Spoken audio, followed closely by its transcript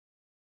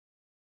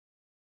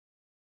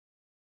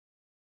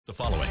The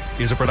following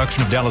is a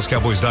production of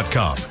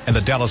DallasCowboys.com and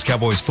the Dallas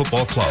Cowboys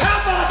Football Club. How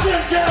about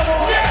them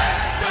Cowboys?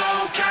 Yeah!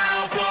 Go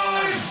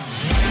Cowboys!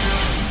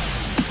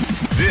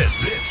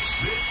 This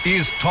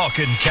is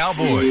Talkin'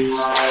 Cowboys.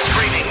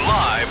 Streaming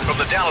live from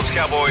the Dallas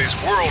Cowboys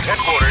World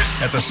Headquarters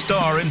at the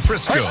Star in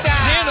Frisco.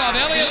 Handoff,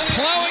 Elliott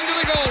plowing to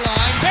the goal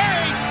line.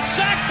 Barry,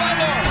 sacked by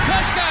Lawrence.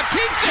 Prescott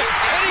keeps it,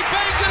 and he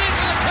bangs it in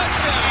for the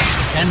touchdown.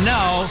 And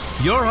now,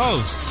 your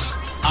hosts,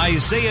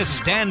 Isaiah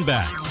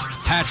Stanback,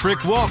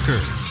 Patrick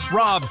Walker,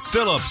 Rob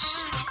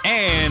Phillips,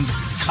 and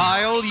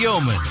Kyle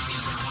Yeomans.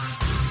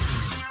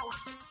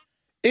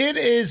 It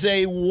is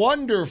a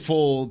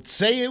wonderful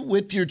Say It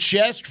With Your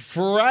Chest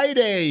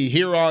Friday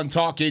here on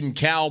Talkin'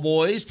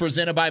 Cowboys,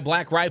 presented by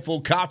Black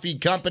Rifle Coffee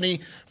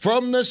Company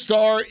from the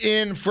Star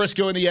in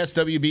Frisco in the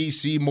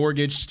SWBC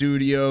Mortgage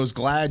Studios.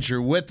 Glad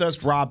you're with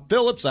us. Rob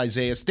Phillips,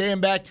 Isaiah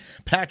Stanback,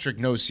 Patrick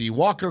No C.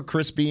 Walker,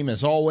 Chris Beam,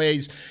 as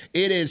always.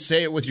 It is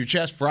Say It With Your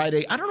Chest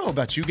Friday. I don't know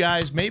about you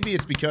guys. Maybe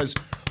it's because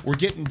we're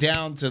getting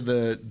down to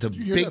the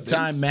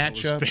big-time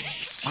matchup.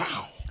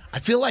 Wow. I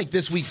feel like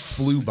this week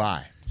flew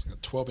by.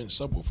 12-inch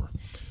subwoofer.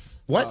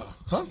 What?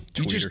 Huh?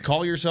 You just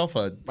call yourself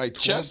a... My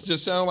chest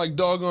just sounded like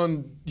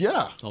doggone,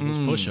 yeah. It's all those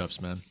push-ups,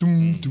 man.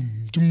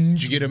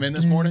 Did you get them in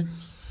this morning?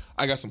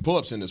 I got some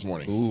pull-ups in this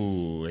morning.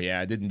 Ooh, yeah,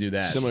 I didn't do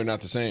that. Similar,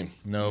 not the same.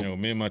 No. You know,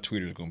 me and my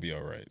tweeter's going to be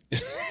all right.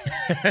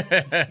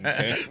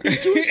 Okay.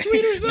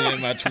 Tweeters, though? Me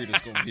and my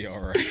tweeter's going to be all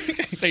right.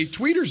 Hey,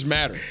 tweeters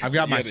matter. I've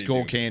got my they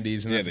skull do.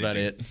 candies, and Yeah, that's they about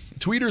do. it.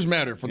 Tweeters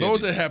matter. For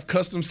those that have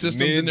custom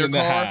systems in their and the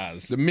car,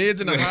 highs. the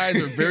mids and the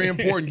highs are very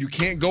important. You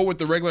can't go with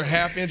the regular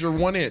half-inch or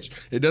 1 inch.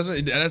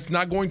 That's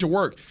not going to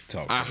work.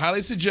 I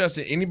highly suggest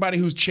that anybody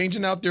who's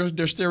changing out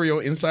their stereo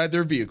inside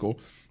their vehicle,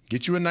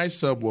 get you a nice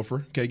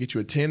subwoofer, okay? Get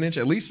you a 10-inch,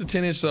 at least a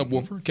 10-inch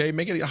subwoofer, okay?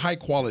 Make it a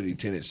high-quality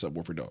 10-inch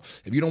subwoofer, though.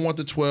 If you don't want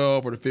the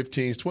 12 or the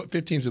 15s,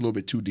 15s is a little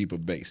bit too deep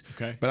of bass.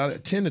 Okay.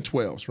 But 10 to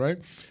 12s, right?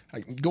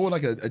 Go with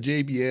like a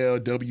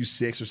JBL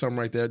W6 or something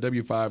like that,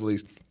 W5 at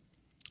least,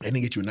 and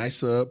then get you a nice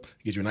sub,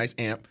 get you a nice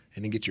amp,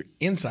 and then get your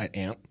inside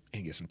amp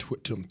and get some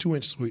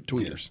 2-inch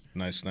tweeters. Yeah,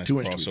 nice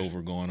 2-inch crossover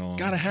tweeters. going on.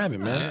 Gotta have it,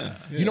 man.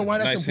 Yeah. You know why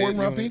that's Nice important,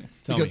 head, Rob P?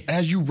 Tell Because me.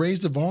 as you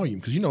raise the volume,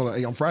 because you know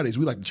like, on Fridays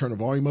we like to turn the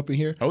volume up in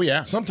here. Oh,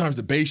 yeah. Sometimes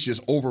the bass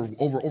just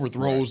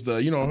overthrows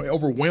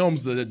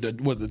overwhelms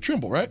the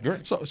tremble, right?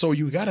 So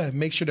you gotta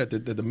make sure that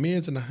the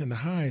mids and the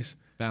highs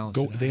Balance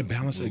go. it out. They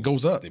balance it. It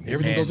goes up.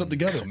 Everything goes up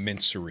together.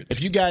 Commensurate.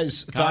 If you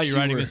guys Kyle, thought you you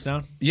writing were, this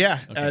down? Yeah.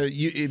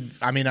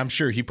 I mean, I'm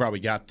sure he probably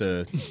got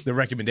the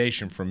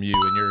recommendation from you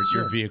and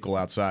your vehicle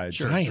outside.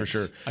 So, Science. for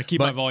sure. I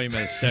keep my volume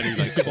at a steady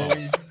like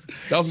 12.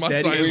 That was my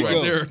Steady science as right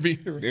well. there.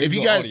 If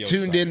you guys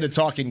tuned in to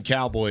Talking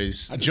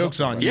Cowboys, joke's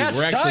on you. Yes,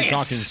 We're actually science.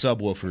 talking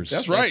subwoofers.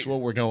 That's right. That's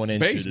what we're going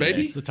into Bass, today.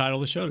 baby. It's the title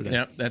of the show today.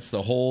 Yep, that's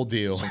the whole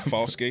deal.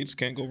 False gates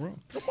can't go wrong.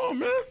 Come on,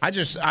 man.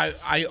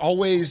 I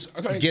always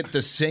get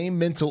the same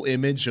mental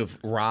image of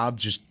Rob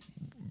just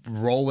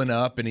rolling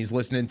up and he's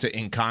listening to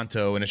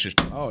Encanto and it's just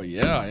Oh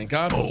yeah,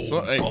 Encanto.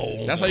 So,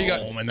 hey, that's how you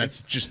got. and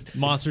that's just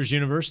Monsters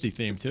University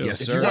theme, too.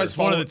 Yes, If sir. you guys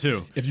One follow, of the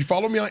two. If you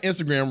follow me on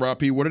Instagram, Rob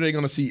P, what are they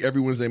going to see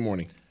every Wednesday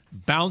morning?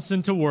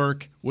 Bouncing to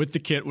work with the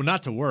kid. Well,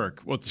 not to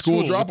work. Well,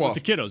 School drop-off.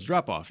 With the kiddos.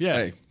 Drop-off, yeah.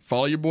 Hey,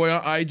 follow your boy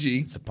on IG.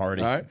 It's a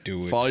party. All right,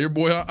 Do it. Follow your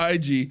boy on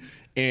IG,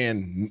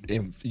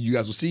 and you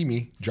guys will see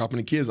me dropping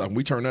the kids off. And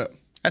we turn up.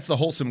 that's the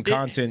wholesome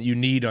content you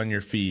need on your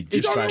feed.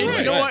 Just by the right. way.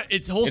 You know what?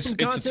 It's wholesome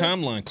It's content. a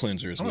timeline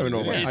cleanser. I don't even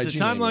know about It's a IG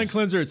name timeline is.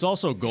 cleanser. It's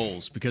also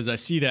goals because I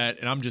see that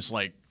and I'm just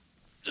like,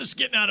 just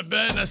getting out of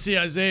bed and I see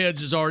Isaiah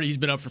he's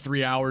been up for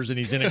 3 hours and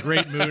he's in a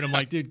great mood. I'm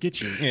like, dude,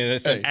 get your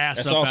that's ass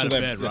that's up also out of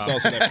that, bed, That's Rob.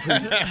 also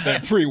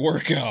that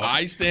pre-workout.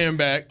 I stand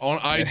back on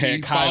IG,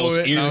 had follow Kyle's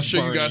it, and I'll ears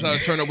show you guys how burning.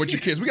 to turn up with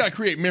your kids. We got to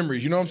create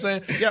memories. You know what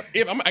I'm saying? Yep.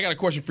 I got a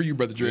question for you,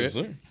 Brother Dredd. Yes,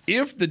 sir.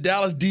 If the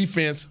Dallas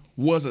defense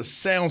was a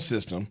sound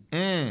system,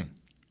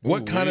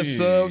 what kind of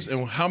subs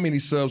and how many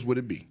subs would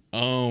it be?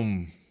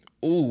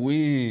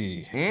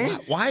 Ooh-wee.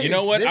 Why You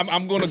know is what? this-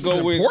 I'm going This to is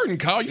go with.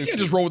 important, Kyle. You can't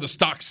just roll with the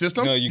stock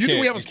system. No, you can't.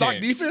 think we have a You stock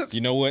can't. defense? You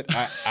know what?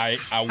 I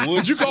would.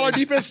 Would you call our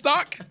defense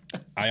stock?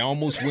 I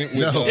almost went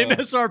with.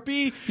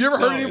 MSRP. You ever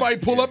heard No, anybody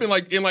pull up and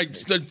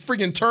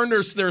freaking turn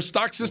their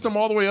stock system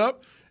all the way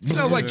up? It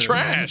sounds like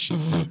trash.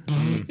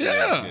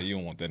 Yeah, you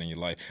don't want that in your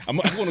life. I'm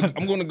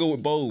gonna go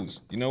with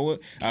Bose. You know what?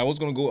 I was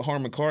gonna go with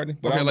Harman Kardon,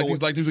 but Okay, I'll like go these-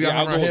 with, like these we got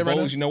I'll on our go head with right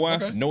Bose. now? You know why?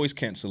 Okay. Noise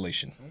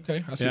cancellation.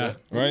 Okay, I see Yeah. that.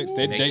 Right?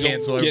 They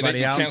cancel everybody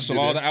they out. cancel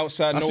all the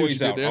outside I see what noise you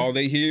did out. there. All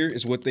they hear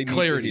is what they need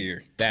Clarity. to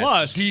hear.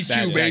 Plus,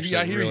 DQ, baby.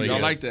 I hear really you. I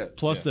good. like that.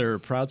 Plus, they're a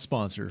proud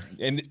sponsor.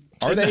 And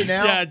Are they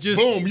now? Yeah,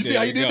 just Boom. You see There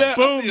how you you did go. that?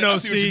 boom. I No,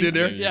 see what you did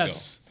there. There you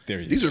Yes. go. There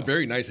you These go. are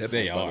very nice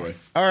headphones, They by the are. way.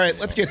 All right,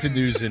 let's get to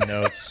news and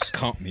notes.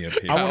 Comp me up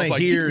here. I want was to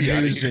like, hear keep me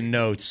outta news here. and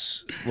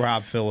notes,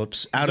 Rob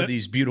Phillips, out of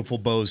these beautiful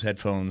Bose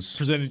headphones.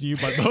 presented to you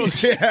by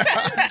Bose.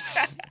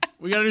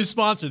 We got a new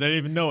sponsor. They didn't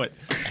even know it.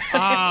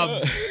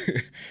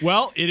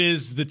 Well, it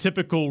is the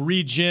typical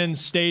regen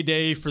stay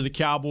day for the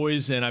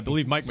Cowboys, and I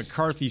believe Mike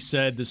McCarthy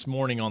said this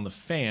morning on The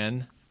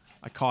Fan,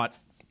 I caught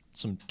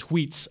some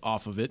tweets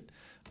off of it,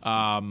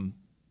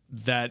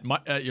 that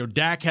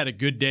Dak had a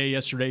good day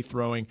yesterday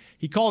throwing.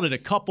 He called it a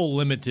couple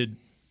limited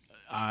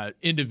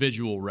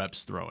individual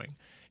reps throwing.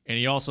 And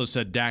he also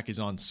said Dak is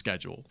on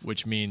schedule,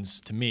 which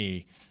means to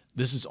me,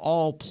 this is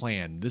all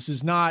planned. This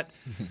is not,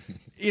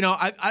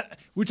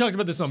 we talked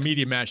about this on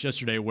Media Mash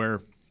yesterday where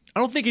I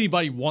don't think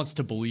anybody wants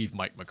to believe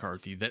Mike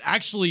McCarthy that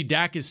actually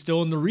Dak is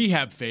still in the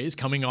rehab phase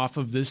coming off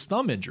of this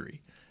thumb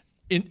injury.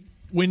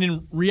 When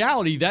in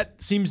reality,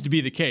 that seems to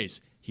be the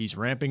case. He's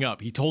ramping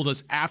up. He told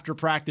us after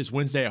practice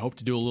Wednesday, I hope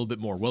to do a little bit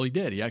more. Well, he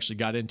did. He actually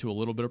got into a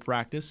little bit of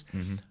practice.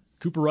 Mm-hmm.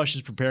 Cooper Rush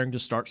is preparing to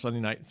start Sunday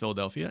night in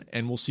Philadelphia,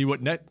 and we'll see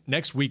what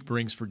next week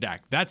brings for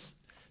Dak. That's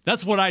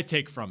what I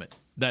take from it,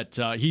 that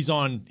he's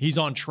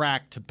on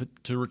track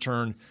to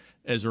return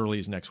as early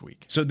as next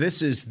week. So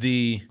this is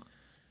the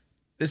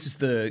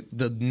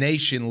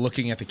nation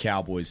looking at the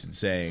Cowboys and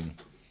saying,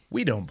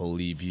 we don't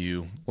believe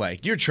you.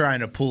 Like, you're trying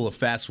to pull a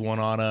fast one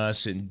on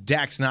us, and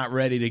Dak's not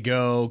ready to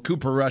go.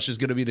 Cooper Rush is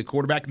going to be the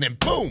quarterback, and then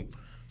boom,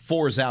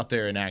 4 is out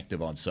there and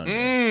active on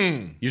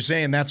Sunday. You're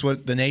saying that's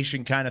what the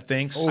nation kind of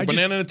thinks? Oh,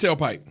 banana in the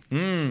tailpipe.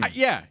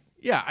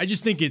 Yeah. I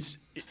just think it's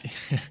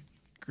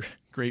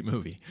great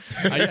movie.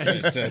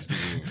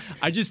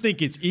 I just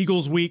think it's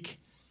Eagles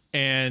week,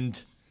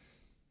 and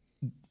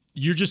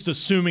you're just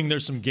assuming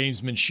there's some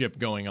gamesmanship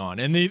going on.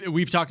 And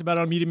we've talked about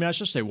it on Media Match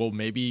yesterday. Well,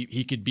 maybe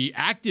he could be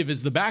active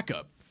as the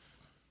backup.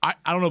 I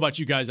don't know about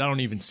you guys. I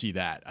don't even see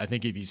that. I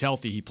think if he's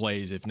healthy, he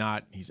plays. If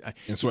not, he's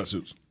in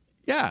sweatsuits.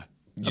 Yeah.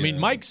 I mean,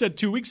 Mike said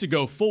 2 weeks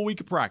ago, full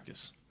week of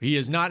practice. He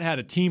has not had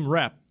a team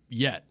rep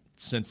yet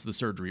since the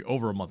surgery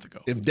over a month ago.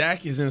 If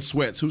Dak is in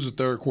sweats, who's the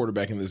third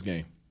quarterback in this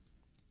game?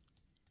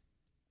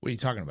 What are you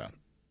talking about?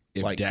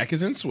 If Dak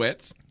is in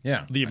sweats,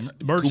 the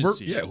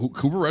emergency.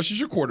 Cooper Rush is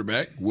your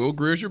quarterback. Will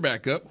Greer's your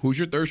backup. Who's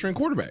your third string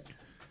quarterback?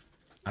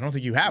 I don't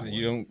think you have one.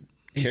 You don't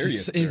carry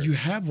it. If you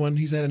have one,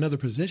 he's at another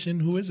position.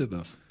 Who is it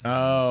though?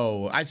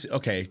 Oh, I see.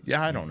 Okay,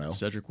 yeah, I don't know.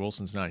 Cedric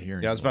Wilson's not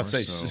here. Yeah, I was about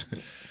to say.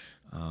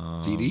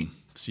 CD.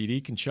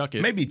 CD can chuck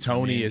it. Maybe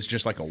Tony is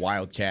just like a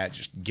wildcat,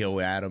 just go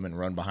at him and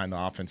run behind the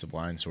offensive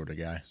line sort of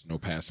guy. No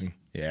passing.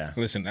 Yeah.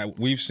 Listen,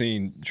 we've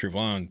seen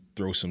Trevon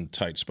throw some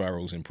tight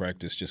spirals in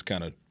practice, just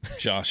kind of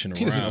joshing around.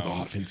 He doesn't know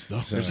the offense, though.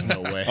 There's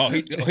no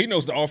way. He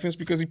knows the offense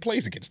because he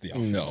plays against the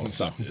offense. No,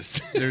 stop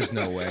this. There's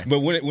no way.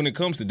 But when it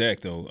comes to Dak,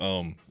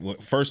 though,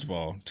 first of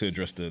all, to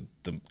address the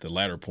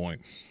latter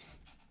point,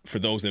 for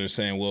those that are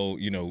saying, well,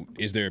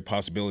 is there a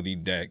possibility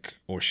Dak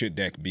or should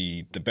Dak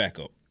be the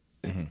backup?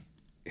 Mm-hmm.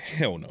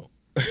 Hell no.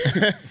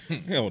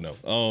 Hell no.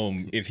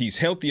 If he's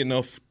healthy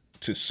enough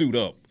to suit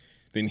up,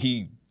 then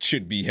he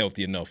should be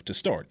healthy enough to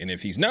start. And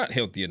if he's not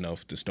healthy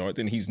enough to start,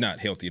 then he's not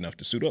healthy enough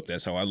to suit up.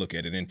 That's how I look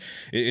at it. And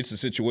it's a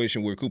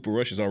situation where Cooper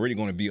Rush is already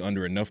going to be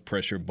under enough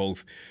pressure,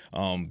 both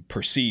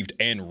perceived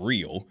and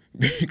real,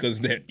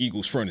 because that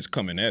Eagles front is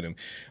coming at him.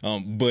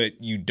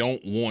 But you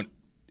don't want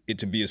it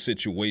to be a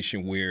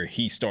situation where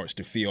he starts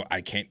to feel,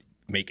 I can't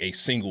make a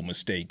single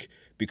mistake,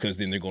 because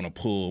then they're going to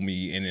pull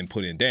me and then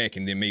put in Dak,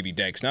 and then maybe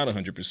Dak's not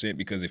 100%,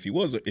 because if you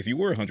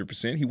were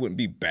 100%, he wouldn't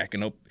be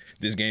backing up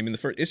this game in the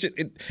first.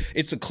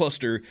 It's a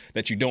cluster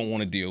that you don't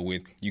want to deal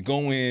with. You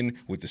go in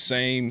with the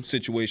same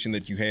situation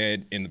that you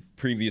had in the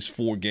previous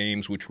 4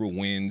 games, which were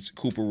wins.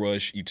 Cooper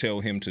Rush, you tell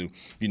him to,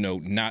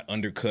 not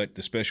undercut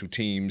the special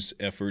teams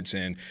efforts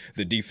and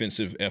the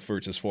defensive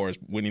efforts as far as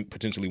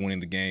potentially winning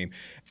the game.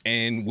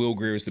 And Will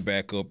Grier is the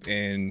backup,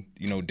 and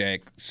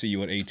Dak, see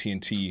you at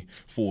AT&T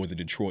for the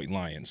Detroit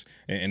Lions.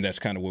 And that's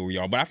kind of where we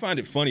are. But I find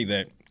it funny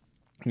that,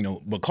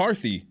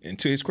 McCarthy, and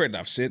to his credit,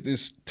 I've said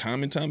this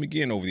time and time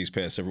again over these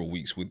past several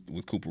weeks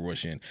with Cooper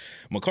Rush in,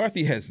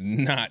 McCarthy has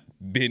not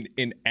been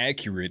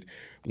inaccurate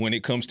when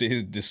it comes to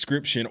his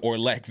description or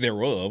lack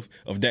thereof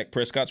of Dak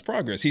Prescott's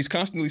progress. He's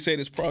constantly said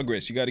it's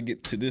progress. You got to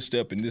get to this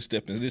step and this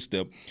step and this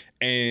step.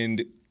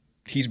 And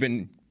he's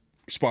been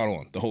spot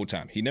on the whole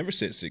time. He never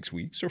said 6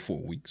 weeks or 4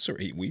 weeks or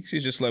 8 weeks.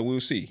 He's just like,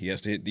 we'll see. He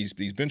has to hit these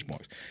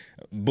benchmarks.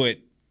 But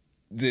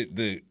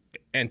the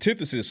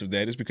antithesis of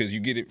that is because you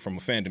get it from a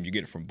fandom, you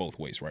get it from both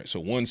ways, right? So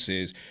one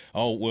says,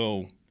 oh,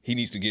 well, he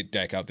needs to get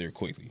Dak out there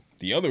quickly.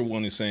 The other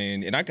one is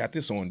saying, and I got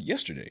this on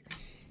yesterday,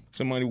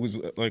 somebody was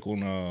like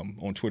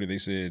on Twitter, they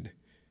said,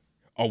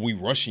 are we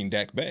rushing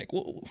Dak back?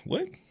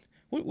 What?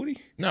 What do you?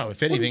 No,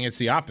 if anything, it's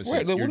the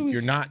opposite. Right,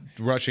 you're not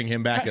rushing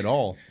him back at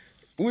all.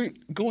 We're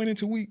going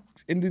into week,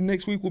 and then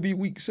next week will be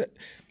week 7.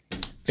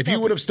 If you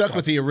would have stuck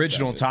with the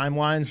original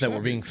timelines that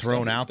were being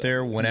thrown out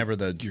there whenever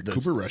the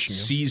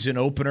season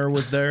opener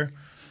was there.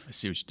 I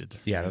see what you did there.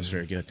 Yeah, that was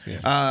very good.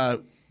 Yeah.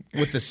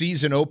 With the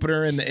season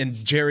opener, and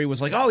Jerry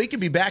was like, oh, he could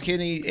be back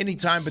any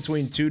time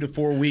between 2 to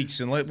 4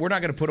 weeks, and we're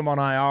not going to put him on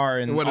IR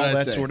and all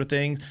that sort of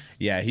thing.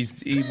 Yeah,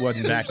 he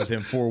wasn't back with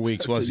him 4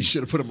 weeks, was he? You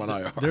should have put him on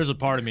IR. There's a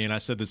part of me, and I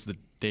said this the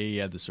day he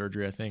had the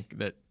surgery, I think,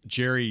 that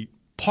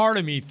part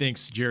of me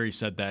thinks Jerry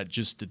said that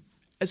just to,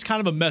 it's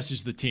kind of a message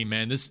to the team,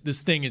 man. This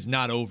thing is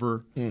not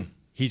over.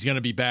 He's going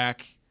to be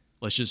back.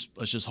 Let's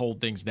just hold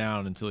things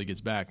down until he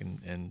gets back,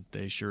 and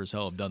they sure as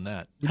hell have done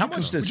that. How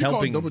much does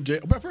helping? Double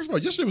J? But first of all,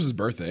 yesterday was his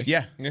birthday.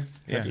 Yeah. I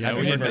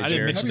didn't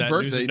mention that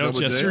birthday, news and notes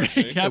Double J.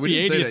 yesterday. Yeah, we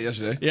Happy didn't say 80th. that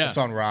yesterday. Yeah, It's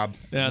on Rob.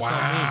 Yeah, it's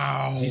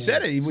on me. He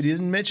said it. He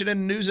didn't mention it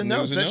in news and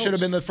notes. That should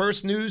have been the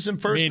first news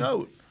and first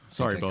note.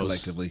 Sorry, Bose.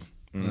 Collectively.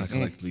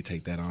 Collectively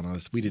take that on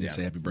us. We didn't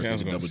say happy birthday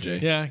to Double J.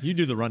 Yeah, you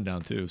do the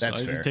rundown too. So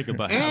That's fair. Take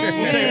about half.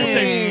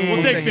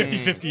 We'll take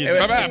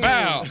 50-50.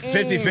 Bow.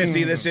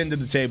 50-50 this end of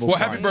the table. Well,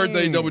 happy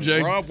birthday, Double J.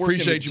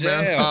 Appreciate you,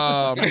 man.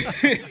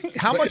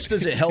 How much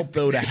does it help,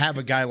 though, to have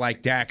a guy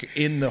like Dak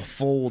in the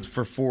fold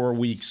for 4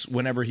 weeks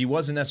whenever he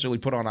wasn't necessarily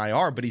put on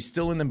IR, but he's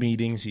still in the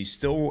meetings, he's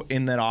still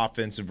in that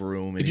offensive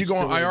room. And If you go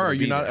on IR, are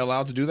you not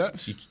allowed to do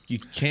that? You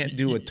can't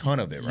do a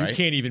ton of it, right? You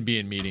can't even be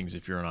in meetings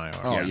if you're on IR.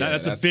 Oh, yeah,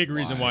 that's a big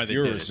reason why they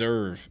You're did it.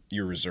 reserved.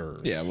 You're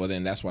reserved. Yeah, well,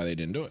 then that's why they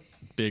didn't do it.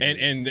 Big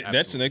And reason.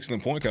 that's an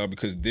excellent point, Kyle,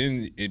 because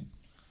then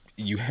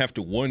you have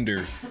to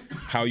wonder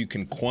how you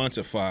can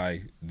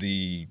quantify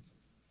the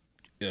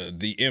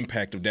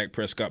impact of Dak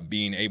Prescott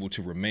being able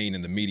to remain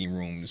in the meeting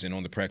rooms and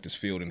on the practice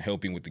field and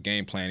helping with the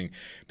game planning.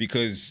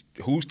 Because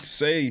who's to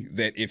say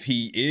that if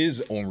he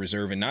is on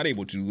reserve and not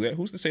able to do that,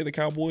 who's to say the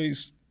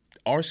Cowboys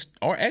are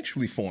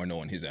actually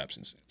 4-0 in his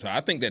absence? So I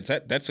think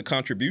that's a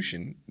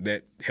contribution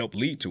that helped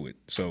lead to it.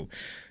 So,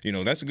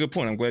 that's a good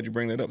point. I'm glad you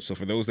bring that up. So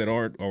for those that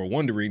are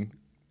wondering,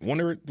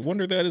 wonder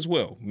that as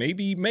well.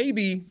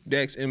 Maybe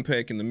Dak's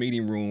impact in the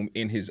meeting room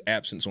in his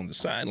absence on the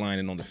sideline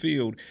and on the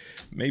field,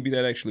 maybe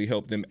that actually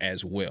helped them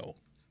as well.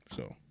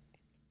 So,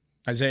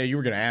 Isaiah, you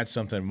were going to add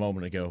something a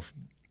moment ago.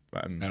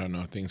 I don't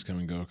know. Things come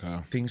and go,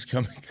 Kyle. Things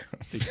come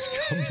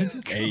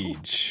and go.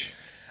 Age.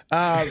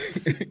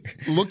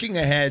 Looking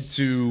ahead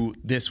to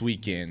this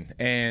weekend,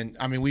 and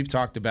I mean, we've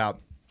talked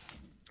about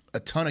a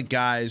ton of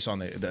guys on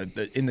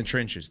the in the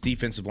trenches,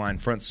 defensive line,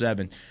 front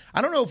seven.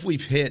 I don't know if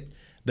we've hit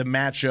the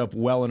matchup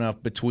well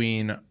enough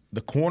between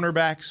the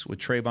cornerbacks with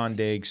Trayvon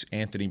Diggs,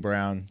 Anthony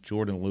Brown,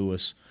 Jordan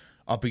Lewis,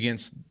 up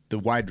against the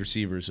wide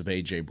receivers of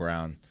A.J.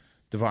 Brown,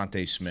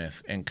 Devontae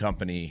Smith, and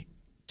company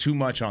too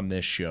much on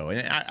this show.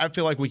 And I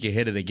feel like we could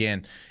hit it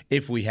again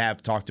if we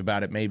have talked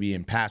about it maybe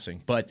in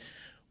passing. But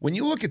when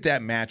you look at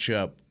that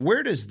matchup,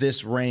 where does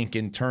this rank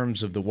in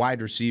terms of the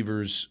wide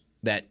receivers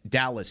that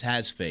Dallas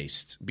has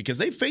faced? Because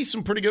they've faced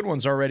some pretty good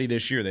ones already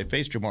this year. They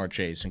faced Jamar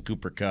Chase and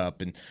Cooper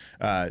Kupp and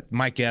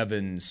Mike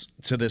Evans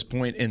to this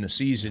point in the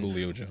season.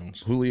 Julio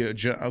Jones.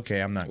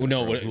 Okay, I'm not going to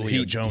throw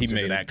Julio Jones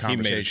into that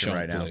conversation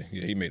right now.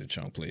 Yeah, he made a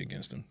chunk play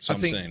against him. So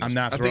I'm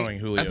not throwing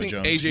Julio Jones.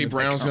 I think A.J.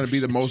 Brown's going to be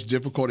the most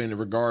difficult in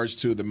regards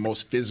to the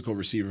most physical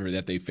receiver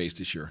that they faced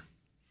this year.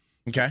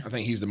 Okay. I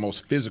think he's the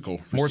most physical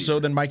receiver. More so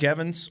than Mike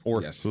Evans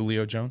or Yes.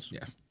 Julio Jones?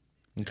 Yes.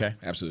 Okay.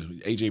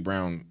 Absolutely. A.J.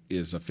 Brown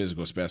is a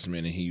physical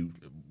specimen, and he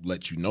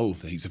lets you know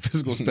that he's a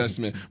physical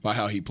specimen by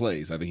how he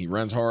plays. I think he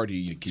runs hard.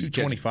 He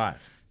 225.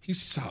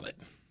 He's solid.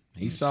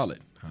 He's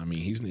solid. I mean,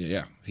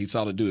 he's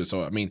solid dude.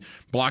 So, I mean,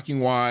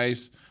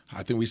 blocking-wise,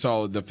 I think we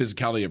saw the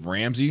physicality of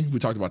Ramsey. We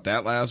talked about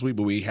that last week,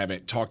 but we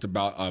haven't talked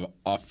about an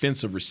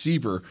offensive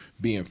receiver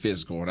being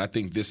physical, and I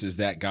think this is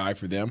that guy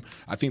for them.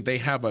 I think they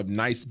have a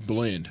nice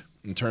blend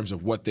in terms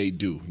of what they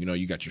do.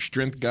 You got your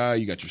strength guy,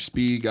 you got your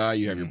speed guy,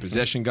 you have your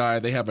possession guy.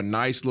 They have a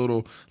nice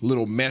little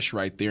mesh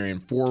right there.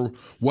 And for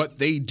what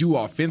they do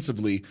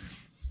offensively,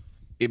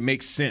 it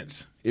makes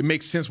sense. It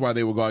makes sense why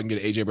they will go out and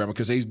get A.J. Brown,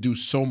 because they do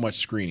so much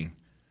screening.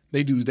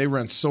 They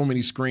run so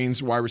many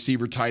screens, wide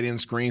receiver, tight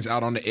end screens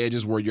out on the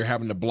edges where you're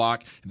having to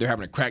block. They're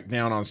having to crack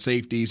down on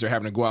safeties. They're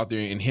having to go out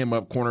there and hem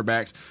up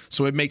cornerbacks.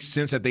 So it makes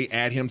sense that they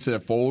add him to the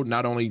fold,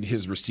 not only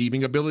his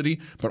receiving ability,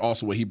 but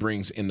also what he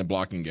brings in the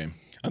blocking game.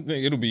 I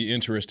think it'll be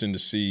interesting to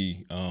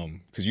see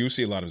because you'll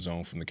see a lot of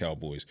zone from the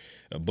Cowboys.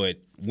 But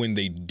when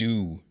they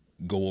do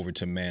go over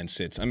to man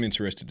sets, I'm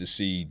interested to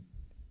see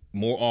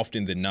more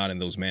often than not in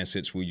those man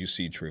sets, will you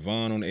see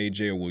Trayvon on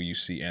AJ or will you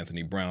see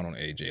Anthony Brown on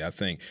AJ? I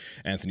think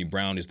Anthony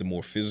Brown is the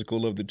more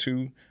physical of the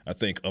two. I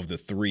think of the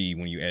three,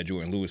 when you add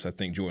Jordan Lewis, I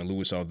think Jordan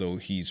Lewis, although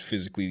he's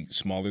physically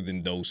smaller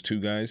than those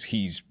two guys,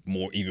 he's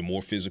even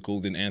more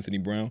physical than Anthony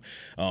Brown,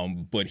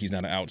 but he's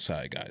not an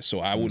outside guy. So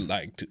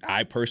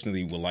I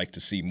personally would like to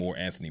see more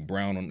Anthony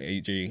Brown on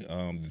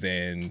AJ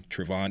than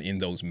Trayvon in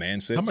those man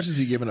sets. How much is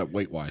he giving up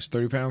weight-wise?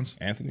 30 pounds?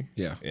 Anthony?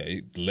 Yeah.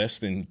 Less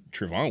than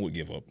Trayvon would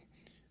give up.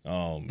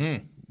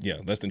 Yeah,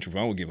 less than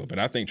Trayvon would give up. But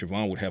I think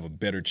Trayvon would have a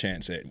better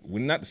chance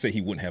not to say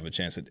he wouldn't have a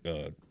chance at,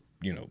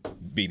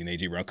 beating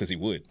A.J. Brown, because he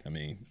would. I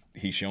mean,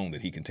 he's shown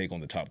that he can take on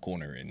the top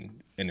corner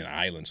in an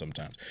island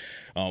sometimes.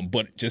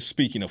 But just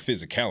speaking of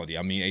physicality,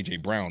 I mean, A.J.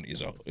 Brown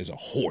is a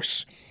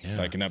horse,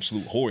 like an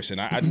absolute horse. And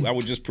I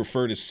would just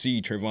prefer to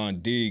see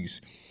Trayvon Diggs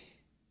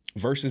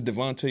versus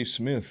Devontae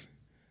Smith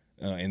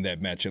in that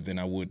matchup than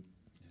I would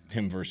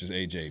him versus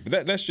AJ.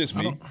 But that's just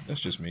me. That's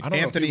just me.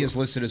 Anthony is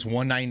listed as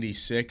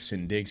 196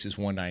 and Diggs is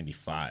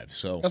 195.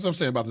 So that's what I'm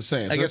saying about the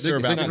same. I guess they're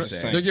about the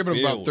same. They're giving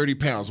him about 30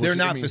 pounds. They're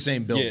not the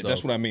same build. Yeah, though.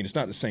 That's what I mean. It's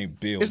not the same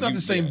build. It's not the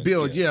same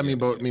build. Yeah, I mean,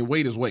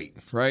 weight is weight,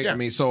 right? Yeah. I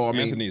mean,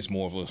 Anthony is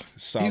more of a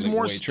solid. He's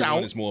more weight.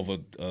 stout. Trayvon is more of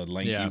a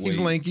lanky. Yeah. Weight. He's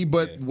lanky,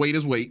 but weight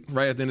is weight,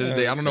 right? At the end of the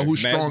day, I don't know who's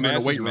stronger in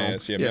the weight room.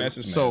 Mass is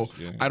mass. So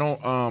Yeah.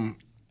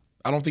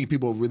 I don't think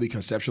people really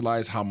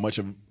conceptualize how much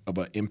of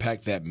an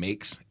impact that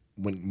makes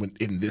when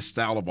in this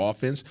style of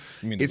offense.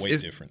 You mean the weight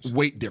difference?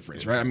 Weight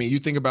difference, right? I mean, you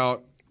think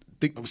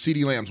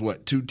CeeDee Lamb's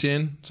what,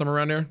 210, somewhere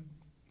around there?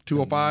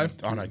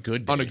 205 on a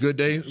good day. On a good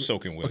day,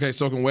 soaking wet. Okay,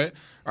 soaking wet.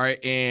 All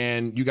right,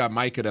 and you got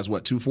Micah. That's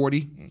what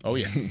 240. Oh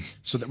yeah.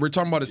 So we're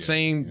talking about the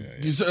same.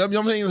 So,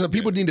 I'm saying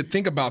people need to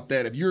think about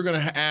that. If you're going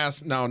to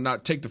ask now,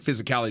 not take the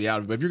physicality out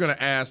of it, but if you're going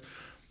to ask,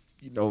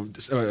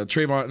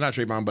 Trayvon, not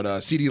Trayvon, but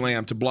CeeDee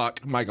Lamb to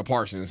block Micah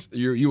Parsons,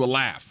 you will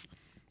laugh.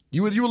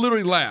 You would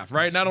literally laugh,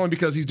 right? Not only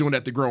because he's doing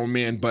that to grown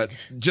men, but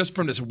just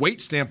from this weight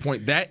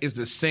standpoint, that is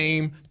the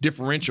same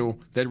differential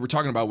that we're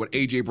talking about with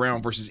A.J.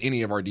 Brown versus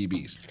any of our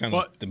DBs. Kind of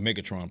like the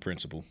Megatron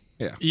principle.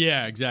 Yeah.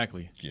 Yeah,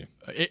 exactly. Yeah.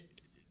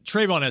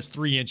 Trayvon has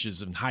 3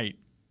 inches in height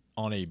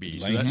on AB,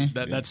 so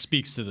that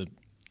speaks to the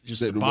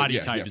body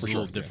type is a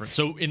little different.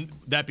 So, in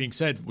that being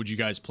said, would you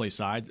guys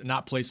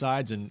not play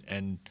sides,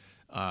 and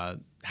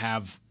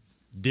have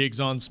Diggs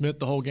on Smith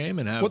the whole game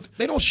and have? Well,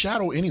 they don't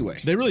shadow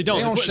anyway. They really don't.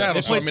 They don't shadow.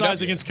 They played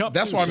sides against Cup.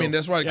 That's too, why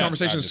that's why the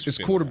conversation is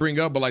cool to that. bring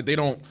up. But like they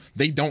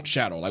don't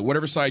shadow. Like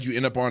whatever side you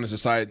end up on is the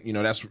side.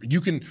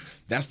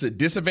 That's the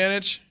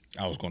disadvantage.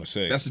 I was going to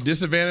say that's the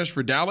disadvantage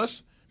for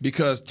Dallas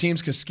because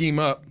teams can scheme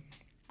up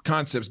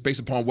concepts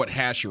based upon what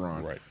hash you're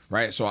on.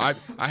 Right. So I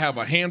have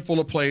a handful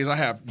of plays. I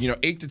have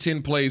 8 to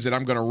 10 plays that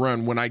I'm going to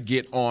run when I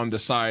get on the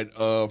side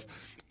of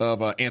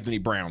Anthony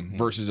Brown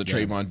versus a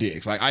Trayvon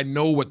Diggs. Like I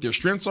know what their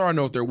strengths are, I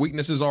know what their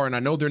weaknesses are, and I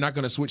know they're not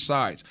going to switch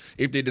sides.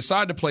 If they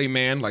decide to play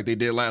man like they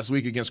did last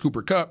week against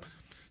Cooper Kupp,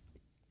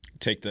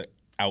 take the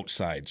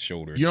outside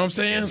shoulder. You know what I'm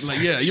saying?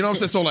 Like, yeah, you know what I'm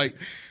saying? So like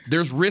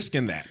there's risk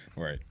in that.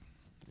 Right.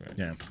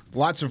 Yeah,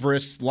 lots of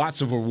risks, lots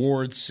of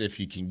rewards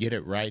if you can get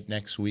it right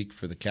next week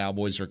for the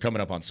Cowboys. Or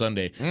coming up on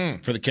Sunday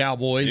for the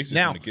Cowboys.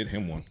 Now, get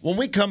him one. When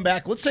we come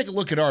back, let's take a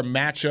look at our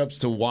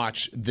matchups to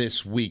watch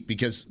this week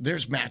because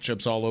there's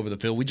matchups all over the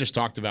field. We just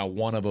talked about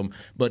one of them,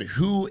 but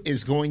who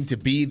is going to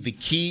be the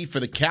key for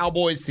the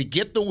Cowboys to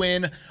get the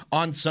win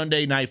on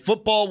Sunday Night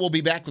Football? We'll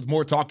be back with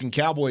more Talkin'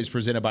 Cowboys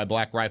presented by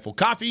Black Rifle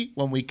Coffee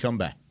when we come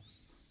back.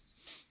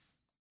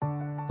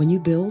 When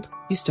you build,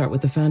 you start with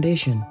the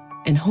foundation.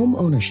 And home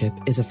ownership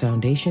is a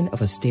foundation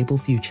of a stable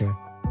future.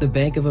 The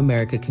Bank of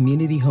America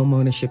Community Home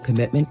Ownership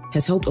Commitment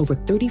has helped over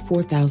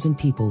 34,000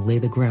 people lay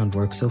the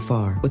groundwork so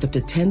far, with up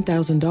to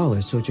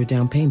 $10,000 towards your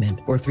down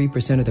payment or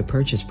 3% of the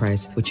purchase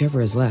price,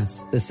 whichever is less.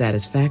 The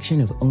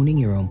satisfaction of owning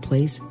your own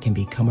place can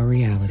become a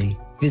reality.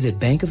 Visit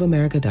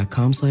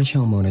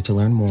bankofamerica.com/homeowner to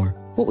learn more.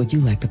 What would you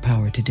like the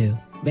power to do?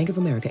 Bank of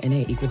America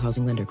N.A. Equal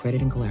Housing Lender.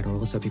 Credit and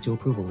collateral is subject to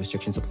approval.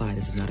 Restrictions apply.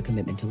 This is not a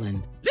commitment to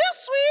lend.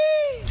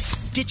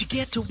 Did you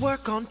get to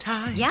work on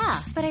time?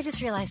 Yeah, but I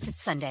just realized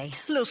it's Sunday.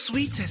 Little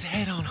Sweet says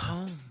head on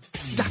home.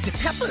 Dr.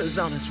 Pepper's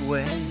on its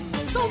way.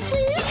 So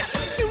sweet,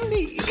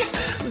 unique.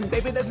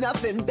 Baby, there's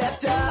nothing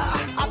better.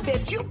 I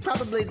bet you've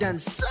probably done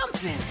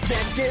something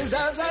that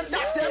deserves a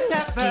Dr.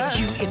 Pepper.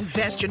 Did you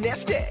invest your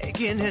nest egg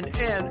in an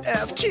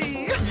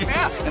NFT?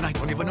 Yeah, and I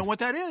don't even know what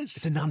that is.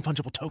 It's a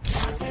non-fungible token.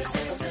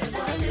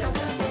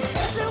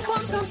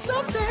 Everyone's done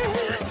something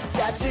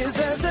that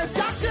deserves a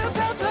Dr.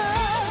 Pepper.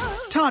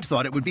 Todd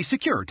thought it would be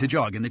secure to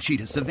jog in the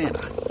cheetah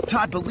savanna.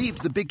 Todd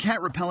believed the big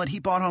cat repellent he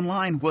bought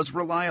online was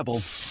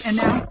reliable. And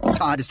now,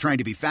 Todd is trying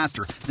to be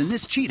faster than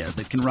this cheetah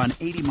that can run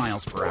 80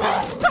 miles per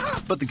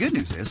hour. But the good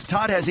news is,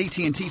 Todd has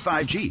AT&T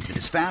 5G that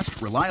is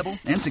fast, reliable,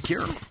 and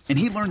secure. And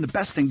he learned the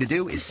best thing to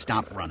do is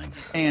stop running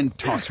and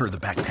toss her the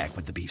backpack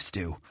with the beef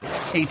stew.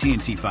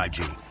 AT&T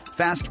 5G.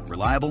 Fast,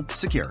 reliable,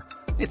 secure.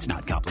 It's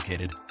not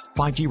complicated.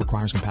 5G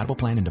requires compatible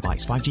plan and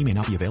device. 5G may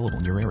not be available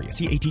in your area.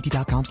 See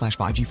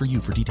att.com/5G for you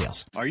for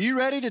details. Are you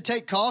ready to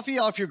take coffee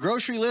off your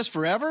grocery list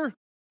forever?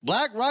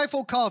 Black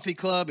Rifle Coffee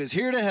Club is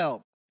here to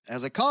help.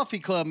 As a coffee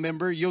club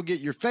member, you'll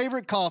get your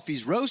favorite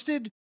coffees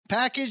roasted,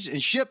 packaged,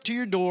 and shipped to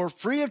your door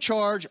free of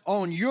charge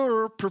on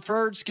your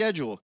preferred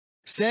schedule.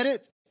 Set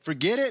it,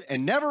 forget it,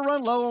 and never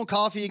run low on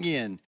coffee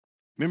again.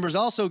 Members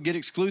also get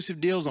exclusive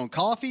deals on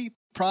coffee,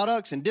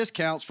 products, and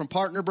discounts from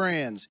partner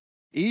brands.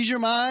 Ease your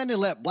mind and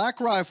let Black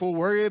Rifle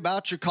worry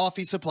about your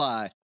coffee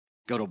supply.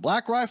 Go to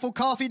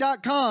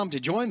blackriflecoffee.com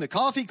to join the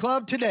coffee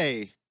club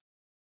today.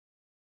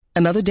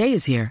 Another day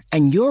is here,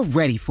 and you're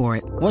ready for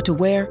it. What to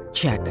wear?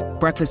 Check.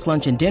 Breakfast,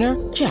 lunch, and dinner?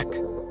 Check.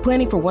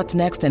 Planning for what's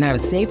next and how to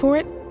save for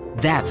it?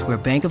 That's where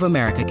Bank of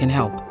America can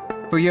help.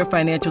 For your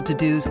financial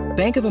to-dos,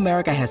 Bank of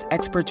America has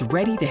experts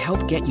ready to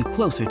help get you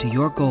closer to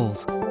your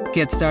goals.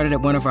 Get started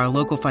at one of our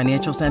local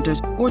financial centers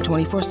or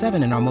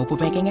 24/7 in our mobile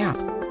banking app.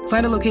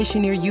 Find a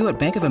location near you at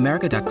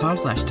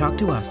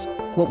bankofamerica.com/talktous.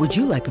 What would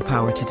you like the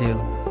power to do?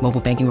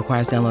 Mobile banking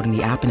requires downloading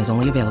the app and is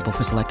only available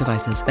for select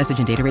devices. Message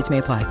and data rates may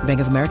apply.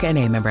 Bank of America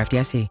N.A., member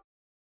FDIC.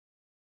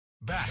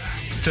 Back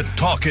to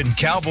Talkin'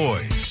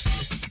 Cowboys.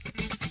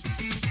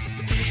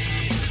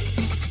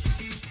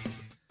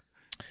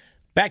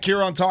 Back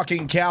here on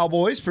Talking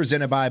Cowboys,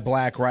 presented by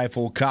Black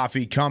Rifle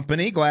Coffee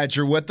Company. Glad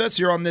you're with us.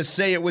 You're on this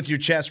Say It With Your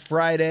Chest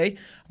Friday.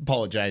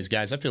 Apologize,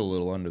 guys. I feel a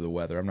little under the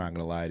weather. I'm not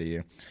going to lie to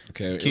you.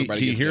 Okay. Can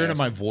you hear it in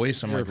my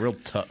voice? I'm like real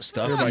stuffy.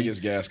 Everybody gets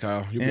gas,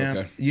 Kyle. You'll be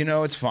okay. You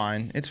know, it's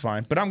fine. It's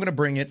fine. But I'm going to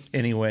bring it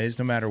anyways,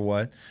 no matter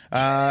what.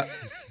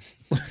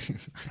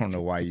 I don't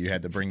know why you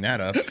had to bring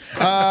that up.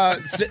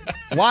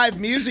 Live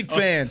music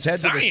fans, head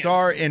to the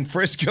Star in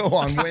Frisco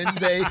on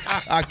Wednesday,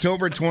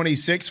 October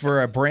 26th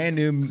for a brand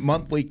new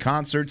monthly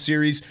concert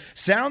series,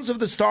 Sounds of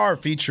the Star,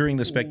 featuring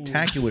the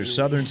spectacular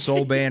Southern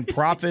soul band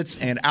Prophets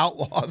and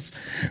Outlaws.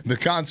 The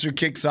concert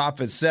kicks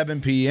off at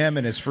 7 p.m.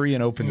 and is free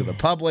and open to the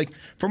public.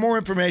 For more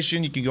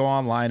information, you can go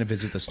online and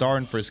visit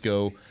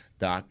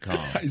thestarinfrisco.com.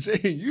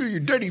 Isaiah, your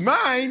dirty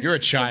mind. You're a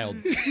child.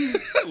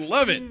 I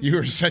love it. You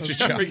are such a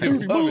child.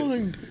 Dirty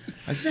mind.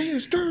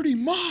 Isaiah's dirty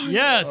mind.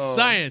 Yes,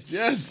 science.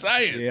 Yes,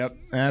 science. Yep,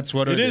 that's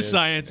what it is.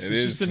 Science.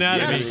 It's just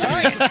anatomy.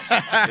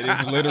 It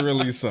is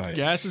literally science.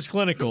 Gas is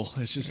clinical.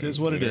 It's just is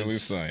what it literally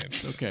is.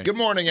 Science. Okay. Good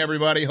morning,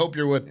 everybody. Hope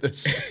you're with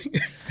us.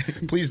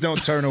 Please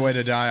don't turn away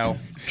the dial.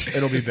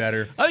 It'll be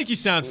better. I think you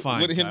sound fine.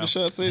 What did Henry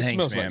Shaw say? It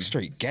Thanks, smells man. like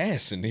straight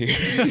gas in here.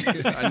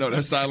 I know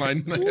that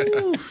sideline.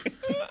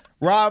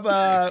 Rob,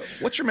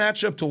 what's your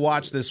matchup to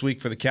watch this week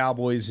for the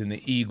Cowboys and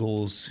the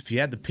Eagles? If you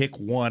had to pick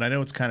one, I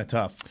know it's kind of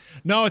tough.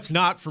 No, it's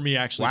not for me,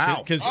 actually.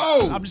 Wow. Because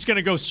I'm just going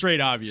to go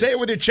straight obvious. Say it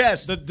with your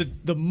chest.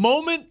 The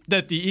moment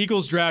that the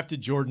Eagles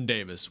drafted Jordan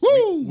Davis,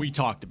 we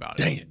talked about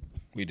it. Dang it.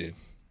 We did.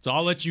 So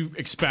I'll let you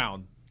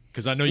expound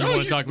because I know you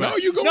want to talk about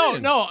it. you go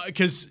in. No,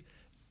 because,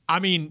 I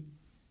mean,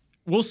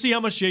 we'll see how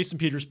much Jason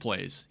Peters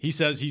plays. He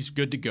says he's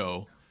good to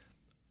go.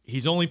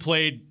 He's only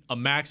played a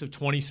max of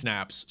 20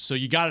 snaps, so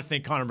you got to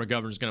think Connor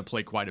McGovern is going to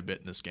play quite a bit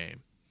in this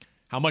game.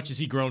 How much has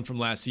he grown from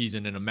last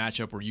season in a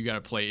matchup where you got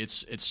to play?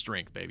 It's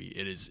strength, baby.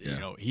 It is. Yeah. You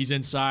know, he's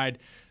inside,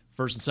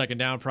 first and second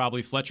down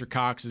probably. Fletcher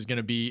Cox is going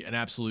to be an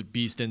absolute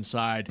beast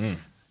inside.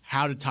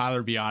 How did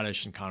Tyler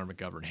Biotish and Connor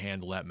McGovern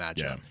handle that matchup?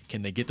 Yeah.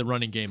 Can they get the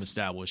running game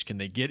established? Can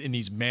they get in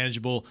these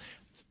manageable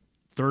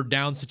third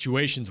down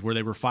situations where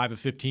they were 5 of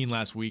 15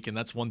 last week? And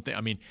that's one thing.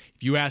 I mean,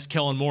 if you ask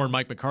Kellen Moore and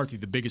Mike McCarthy,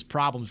 the biggest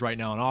problems right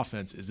now on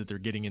offense is that they're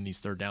getting in these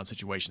third down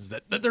situations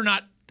that they're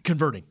not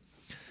converting.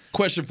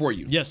 Question for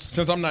you. Yes.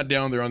 Since I'm not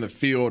down there on the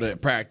field at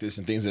practice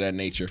and things of that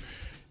nature,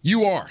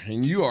 you are,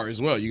 and you are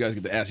as well. You guys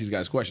get to ask these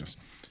guys questions.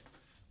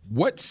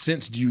 What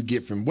sense do you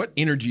get from, what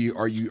energy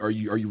are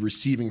you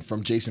receiving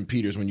from Jason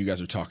Peters when you guys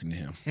are talking to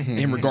him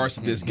in regards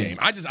to this game?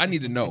 I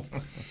need to know.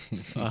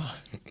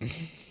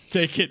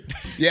 Take it.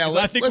 Yeah,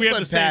 I think we have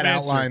the same Pat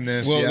answer. outline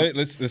this. Well, yeah.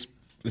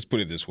 let's put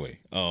it this way.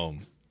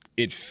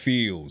 It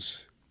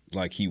feels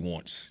like he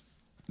wants.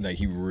 Like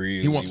he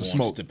really wants to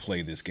smoke. to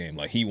play this game.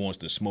 Like he wants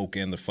the smoke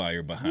and the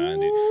fire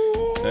behind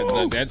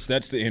it.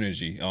 That's the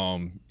energy.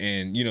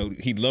 And you know,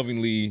 he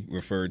lovingly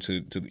referred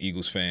to the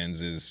Eagles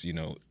fans as, you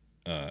know,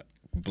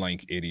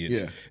 blank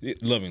idiots. Yeah.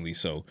 Lovingly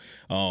so.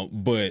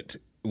 But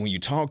when you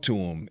talk to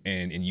him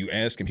and you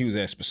ask him, he was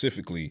asked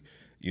specifically,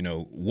 you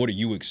know, what are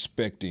you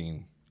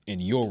expecting in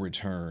your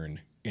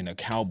return in a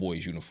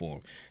Cowboys uniform?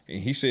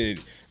 And he said,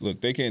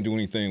 look, they can't do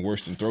anything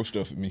worse than throw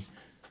stuff at me.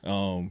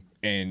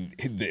 And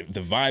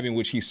the vibe in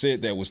which he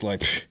said that was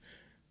like,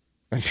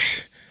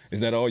 is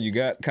that all you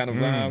got kind of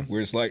vibe?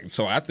 Where it's like,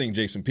 so I think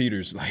Jason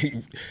Peters like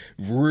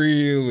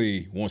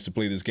really wants to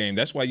play this game.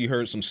 That's why you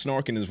heard some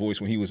snark in his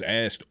voice when he was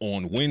asked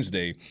on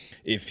Wednesday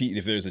if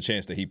there's a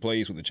chance that he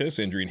plays with a chest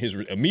injury. And his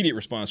immediate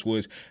response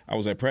was, I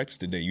was at practice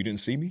today. You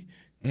didn't see me?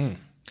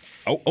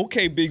 Oh,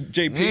 okay, big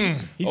JP.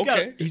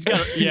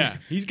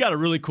 He's got a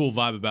really cool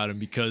vibe about him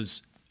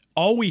because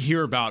all we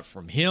hear about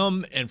from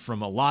him and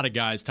from a lot of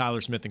guys,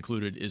 Tyler Smith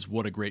included, is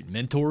what a great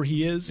mentor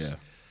he is. Yeah.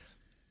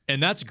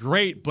 And that's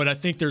great, but I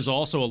think there's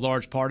also a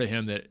large part of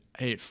him that,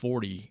 hey, at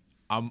 40,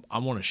 I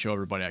want to show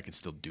everybody I can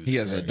still do this. He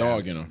has a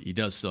dog in him. He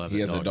does still have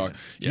a dog.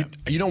 in him.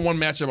 Yeah. You know one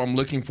matchup I'm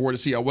looking forward to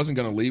see? I wasn't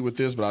going to lead with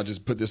this, but I'll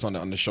just put this on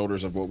the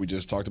shoulders of what we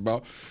just talked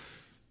about.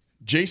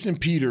 Jason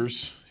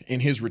Peters in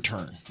his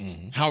return.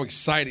 How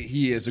excited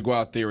he is to go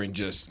out there and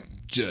just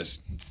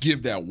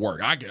give that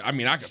work. I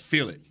could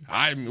feel it.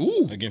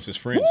 Against his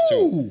friends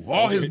too.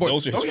 All his boys.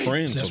 Those are his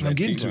friends. That's what I'm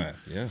getting to.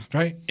 Yeah.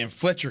 Right? And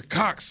Fletcher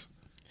Cox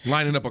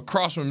lining up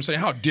across from him and saying,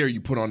 how dare you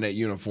put on that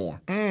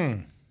uniform?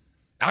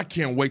 I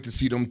can't wait to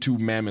see them two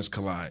mammoths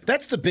collide.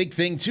 That's the big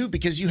thing, too,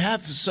 because you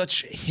have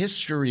such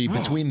history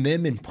between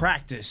them in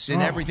practice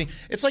and everything.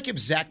 It's like if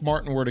Zach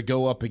Martin were to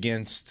go up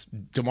against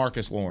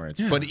DeMarcus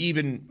Lawrence, but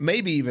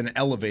maybe even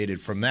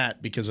elevated from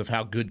that because of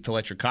how good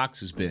Fletcher Cox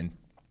has been.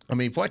 I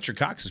mean, Fletcher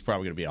Cox is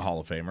probably going to be a Hall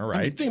of Famer, right?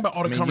 I mean, think about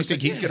all the conversations. You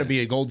think he's going to be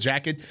a gold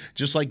jacket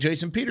just like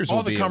Jason Peters will be.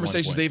 All the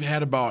conversations they've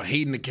had about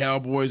hating the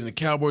Cowboys and the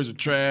Cowboys are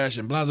trash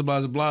and blah, blah,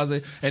 blah, blah.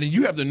 And then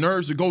you have the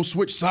nerves to go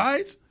switch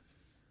sides?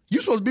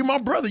 You supposed to be my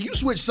brother. You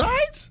switch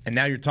sides? And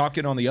now you're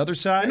talking on the other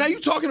side? And now you're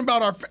talking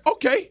about our –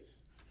 okay.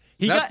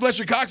 That's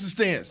Fletcher Cox's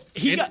stance.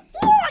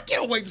 I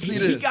can't wait to see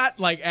this. He got,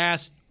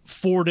 asked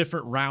 4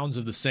 different rounds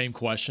of the same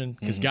question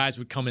because guys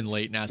would come in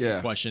late and ask the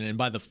question. And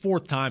by the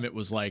 4th time, it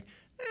was like,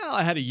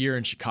 I had a year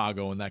in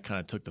Chicago, and that kind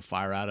of took the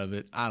fire out of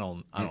it. I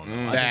don't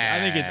know.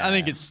 I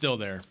think it's still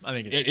there. I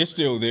think it's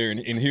still there. And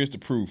here's the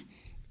proof.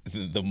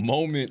 The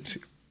moment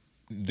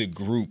the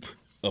group –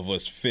 of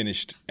us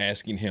finished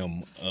asking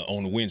him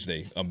on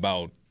Wednesday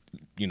about,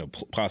 you know,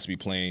 possibly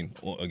playing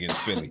against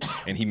Philly,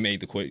 and he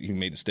made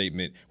the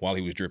statement while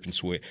he was dripping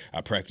sweat. I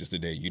practiced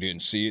today. You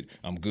didn't see it.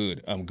 I'm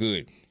good.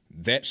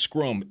 That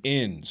scrum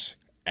ends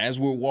as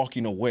we're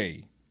walking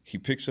away. He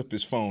picks up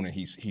his phone and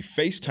he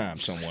FaceTimes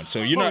someone.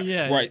 So you're not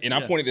right. And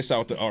I pointed this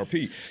out to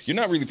RP. You're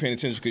not really paying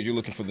attention because you're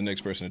looking for the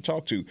next person to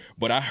talk to.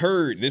 But I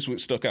heard this what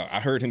stuck out.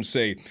 I heard him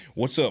say,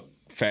 "What's up,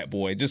 fat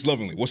boy?" Just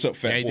lovingly. "What's up,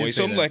 fat boy?"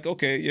 So I'm like,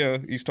 okay, yeah.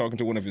 He's talking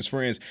to one of his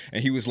friends,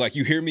 and he was like,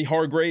 "You hear me,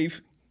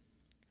 Hargrave?"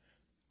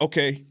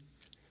 Okay,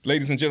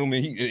 ladies and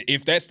gentlemen,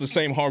 if that's the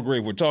same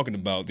Hargrave we're talking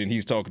about, then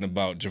he's talking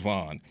about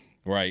Javon,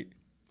 right?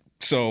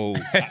 So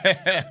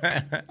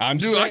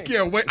I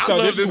can't wait. So I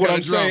love this is this what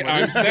kind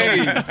I'm of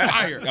saying.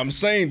 drama. I'm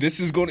saying this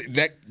is going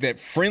to that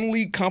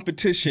friendly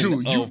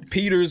competition of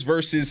Peters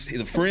versus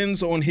the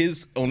friends on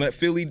that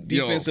Philly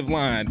defensive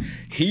line.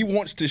 He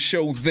wants to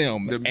show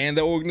them and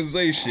the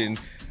organization.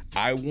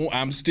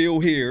 I'm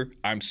still here.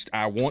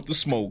 I want the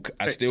smoke.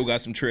 I still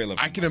got some trail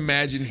left. I can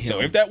imagine him.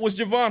 So if that was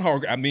Javon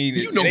Hargrave, I mean,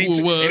 you know who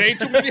it was. It ain't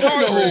too many You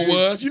know who it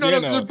was. You know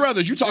those know. good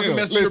brothers. You talking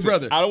mess to your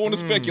brother. I don't want to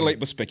speculate,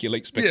 but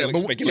speculate.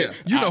 Yeah,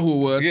 you know who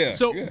it was. Yeah.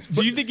 So,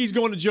 do you think he's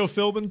going to Joe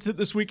Philbin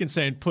this week and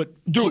saying put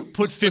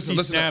 50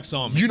 snaps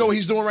on me? You know what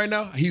he's doing right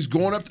now? He's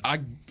going up.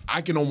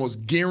 I can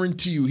almost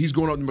guarantee you he's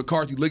going up to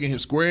McCarthy, looking him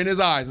square in his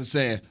eyes and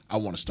saying, "I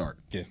want to start.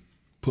 Yeah,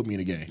 put me in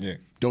the game. Yeah.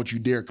 Don't you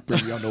dare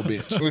bring me on no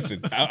bench." Listen,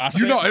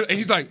 and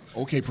he's like,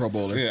 "Okay, Pro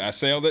Bowler." Yeah, I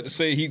say all that to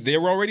say they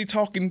were already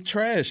talking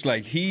trash.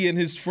 Like he and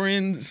his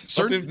friends,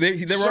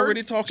 they were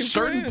already talking trash.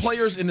 Certain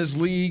players in this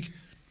league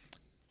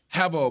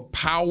have a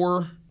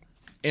power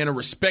and a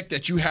respect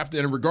that you have to,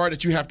 and a regard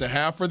that you have to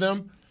have for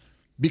them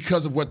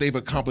because of what they've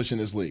accomplished in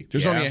this league.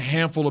 There's only a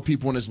handful of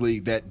people in this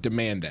league that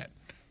demand that.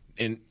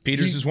 And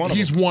Peters is one of them.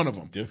 He's one of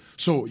them. Yeah.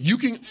 So you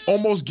can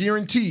almost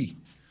guarantee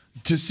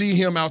to see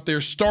him out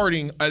there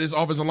starting at his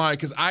offensive line,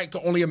 because I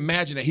can only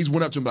imagine that he's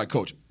went up to him like,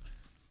 "Coach,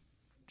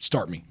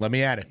 start me. Let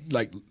me at it.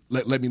 Like,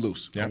 let me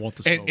loose." I want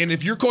the smoke. And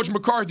if you're Coach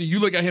McCarthy, you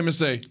look at him and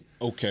say,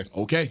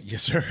 Okay.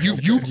 Yes, sir.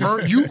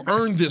 You've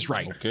earned this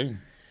right. Okay.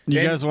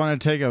 You guys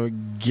want to take a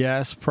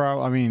guess?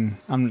 I mean,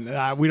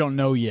 we don't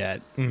know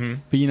yet. Mm-hmm.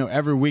 But,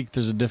 every week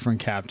there's a different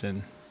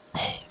captain.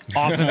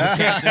 Offensive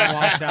captain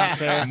walks out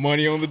there.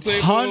 Money on the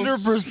table.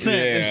 100%.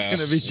 It's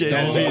going to be Jason.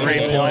 That's a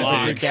great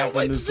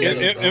point.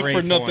 If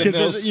for nothing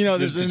else,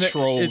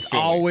 it's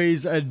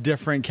always a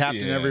different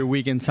captain every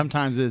week, and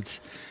sometimes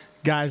it's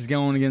guys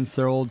going against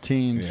their old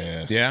teams.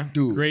 Yeah.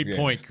 Dude, great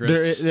point,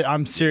 Chris.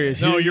 I'm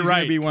serious. No, He's you're right.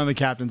 going to be one of the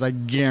captains. I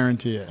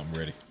guarantee it. I'm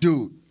ready.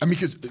 Dude, I mean,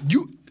 because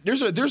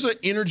there's an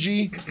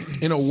energy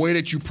in a way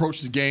that you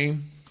approach the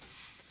game,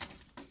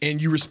 and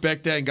you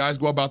respect that, and guys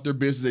go about their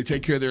business. They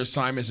take care of their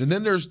assignments. And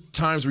then there's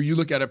times where you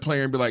look at a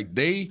player and be like,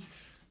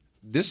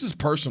 this is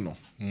personal.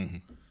 Mm-hmm.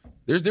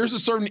 There's a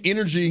certain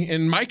energy,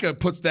 and Micah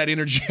puts that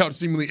energy out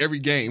seemingly every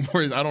game,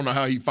 whereas I don't know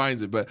how he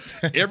finds it, but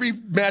every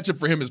matchup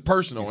for him is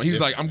personal. And he's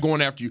like, "I'm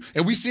going after you."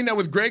 And we've seen that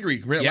with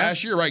Gregory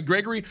last year, right?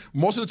 Gregory,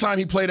 most of the time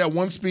he played at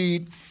one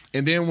speed,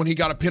 and then when he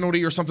got a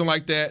penalty or something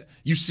like that,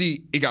 you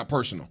see it got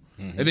personal.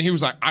 Mm-hmm. And then he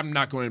was like, "I'm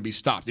not going to be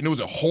stopped." And it was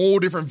a whole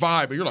different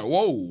vibe. And you're like,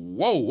 whoa,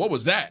 what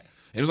was that?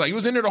 And it was like he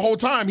was in there the whole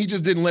time. He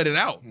just didn't let it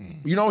out.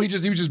 He was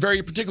just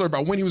very particular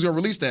about when he was going to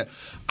release that.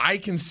 I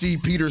can see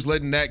Peters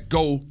letting that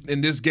go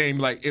in this game.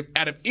 Like, if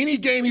out of any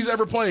game he's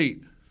ever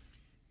played,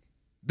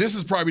 this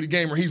is probably the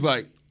game where he's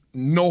like,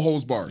 no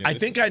holds barred. I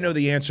think I know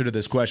the answer to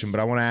this question, but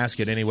I want to ask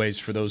it anyways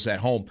for those at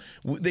home.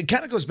 It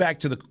kind of goes back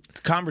to the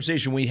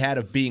conversation we had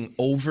of being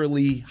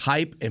overly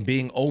hype and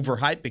being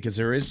overhyped, because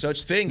there is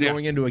such thing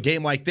going into a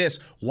game like this.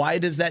 Why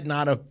does that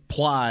not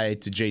apply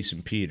to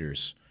Jason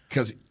Peters?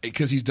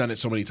 Because he's done it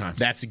so many times.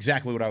 That's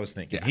exactly what I was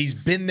thinking. Yeah. He's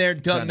been there,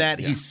 done that.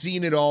 Yeah. He's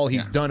seen it all.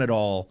 He's done it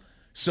all.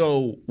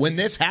 So when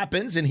this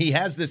happens and he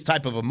has this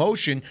type of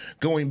emotion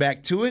going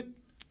back to it,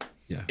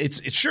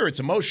 it's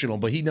emotional,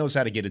 but he knows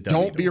how to get it done.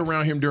 Don't be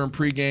around him during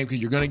pregame, because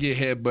you're going to get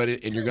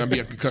head-butted and you're going to be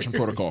on concussion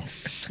protocol.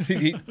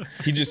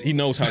 he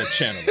knows how to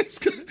channel it.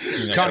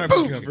 Connor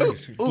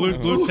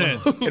Blue 10.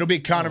 It'll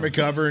be Connor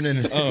McGovern, and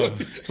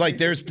it's like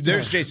there's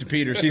Jason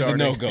Peters. He's a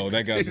no-go.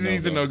 That guy's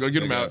he's a no-go.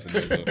 Get him out.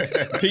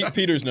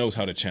 Peters knows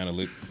how to channel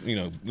it.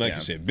 Like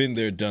you said, been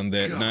there, done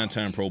that.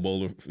 9-time Pro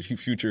Bowler,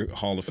 future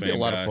Hall of Fame. It'll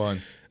be a lot of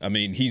fun. I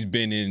mean, he's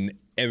been in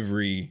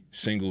every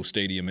single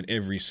stadium and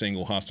every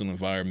single hostile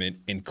environment,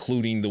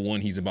 including the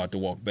one he's about to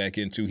walk back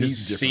into. He's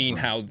seen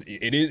how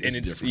it is,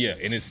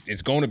 and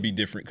it's going to be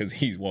different because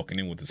he's walking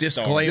in with a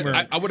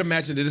disclaimer. I would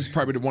imagine that this is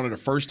probably one of the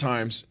first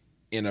times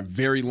in a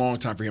very long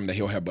time for him that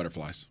he'll have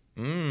butterflies.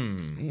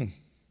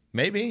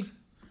 Maybe.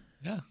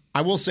 Yeah. I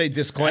will say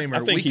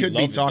disclaimer. We could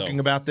be talking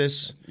about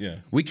this. Yeah.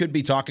 We could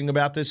be talking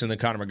about this, and then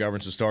Connor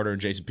McGovern's the starter,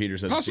 and Jason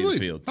Peters doesn't see the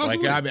field.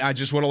 Possibly. I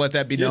just want to let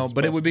that be known.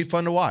 But it would be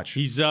fun to watch.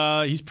 He's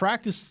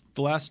practiced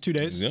the last 2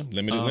 days. Yeah,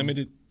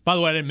 limited. By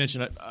the way, I didn't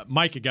mention it.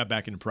 Micah got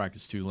back into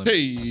practice too.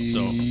 Limited.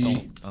 So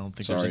I don't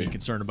think there's any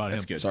concern about him.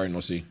 Good. Sorry, no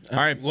C. All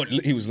right, well,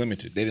 he was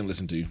limited. They didn't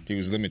listen to you. He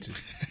was limited.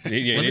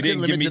 They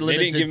didn't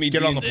give me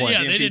get on the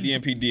plane.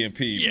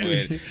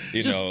 DMP.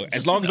 But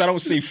as long as I don't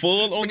see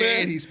full on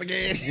there,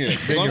 spaghetti. Yeah,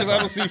 as long as I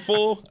don't see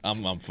full,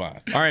 I'm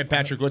fine. All right,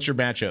 Patrick, what's your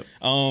matchup?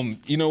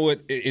 You know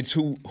what? It's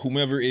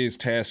whomever is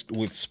tasked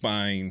with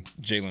spying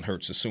Jalen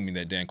Hurts, assuming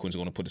that Dan Quinn's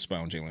going to put a spy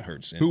on Jalen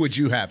Hurts. And, who would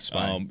you have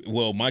spying?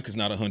 Well, Micah's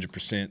not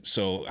 100%,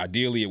 so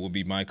ideally it would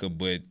be Micah,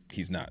 but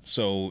he's not.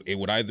 So it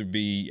would either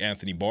be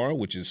Anthony Barr,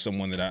 which is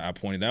someone that I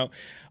pointed out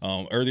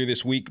earlier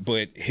this week.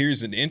 But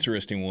here's an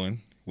interesting one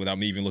without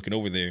me even looking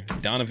over there.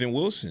 Donovan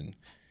Wilson.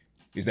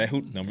 Is that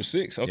who? Number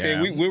 6. Okay,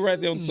 yeah. we're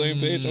right there on the same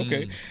page.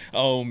 Okay.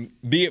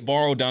 Be it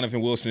Barr or Donovan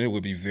Wilson, it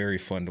would be very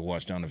fun to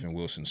watch Donovan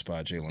Wilson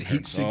spy Jalen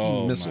Hurts.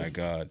 Oh, missile. my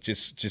God.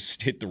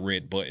 Just hit the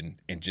red button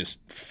and just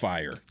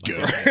fire.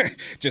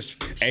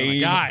 Just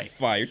aim,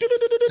 fire.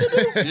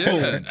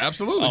 Yeah,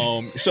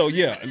 absolutely. So,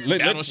 yeah,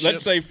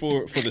 let's say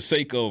for the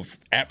sake of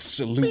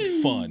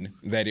absolute fun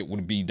that it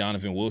would be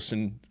Donovan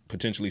Wilson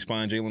potentially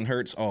spying Jalen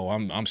Hurts. Oh,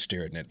 I'm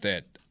staring at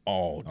that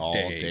all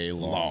day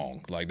long.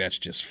 Like, that's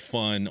just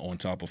fun on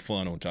top of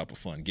fun on top of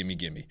fun.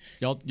 Gimme.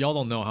 Y'all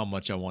don't know how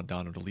much I want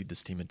Dono to lead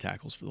this team in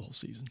tackles for the whole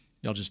season.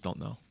 Y'all just don't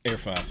know. Air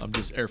 5. I'm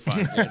just Air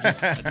 5.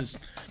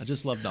 I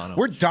just love Dono.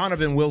 We're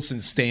Donovan Wilson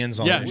stands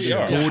on Yeah, the we show.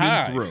 are. Golden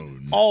Hive.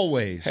 Throne.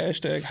 Always.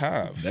 Hashtag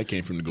Hive. That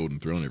came from the Golden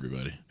Throne,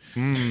 everybody.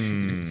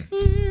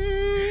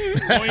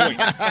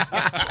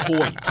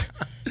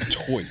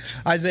 Toit.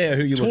 Isaiah,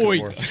 who you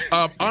looking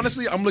for?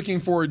 Honestly, I'm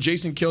looking for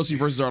Jason Kelce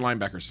versus our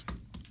linebackers.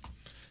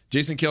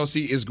 Jason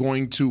Kelce is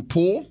going to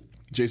pull.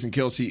 Jason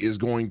Kelce is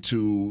going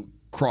to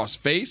cross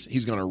face.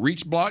 He's going to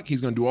reach block. He's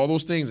going to do all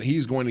those things, and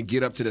he's going to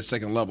get up to the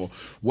second level.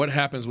 What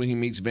happens when he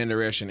meets Van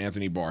Der Esch and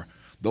Anthony Barr?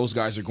 Those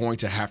guys are going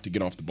to have to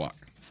get off the block.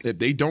 If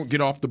they don't get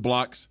off the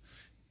blocks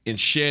and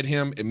shed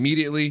him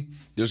immediately,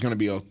 there's going to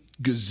be a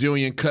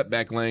gazillion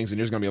cutback lanes, and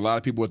there's going to be a lot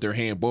of people with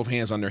both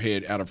hands on their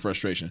head out of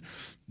frustration.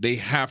 They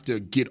have to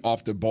get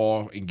off the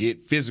ball and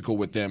get physical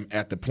with them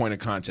at the point of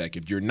contact.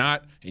 If you're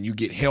not and you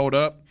get held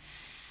up,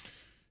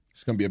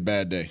 it's going to be a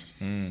bad day.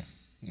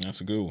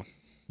 That's a good one.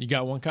 You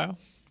got one, Kyle?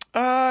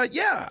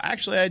 Yeah,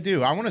 actually I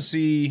do. I want to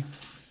see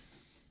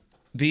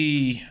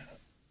the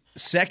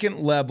second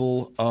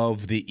level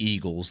of the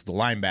Eagles, the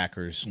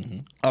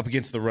linebackers, up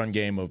against the run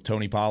game of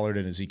Tony Pollard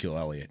and Ezekiel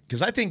Elliott.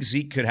 Because I think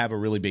Zeke could have a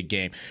really big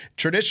game.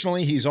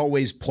 Traditionally, he's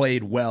always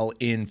played well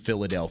in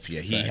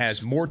Philadelphia. He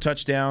has more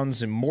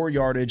touchdowns and more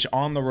yardage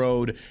on the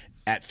road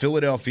at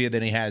Philadelphia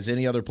than he has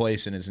any other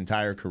place in his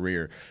entire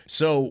career.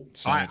 So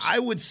I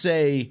would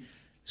say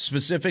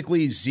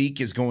specifically Zeke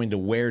is going to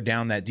wear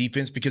down that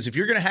defense, because if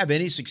you're going to have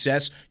any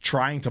success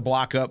trying to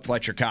block up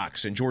Fletcher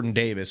Cox and Jordan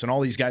Davis and all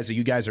these guys that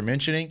you guys are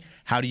mentioning,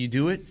 how do you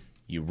do it?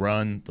 You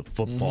run the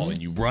football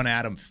and you run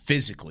at them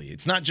physically.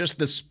 It's not just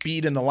the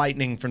speed and the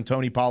lightning from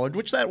Tony Pollard,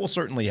 which that will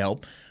certainly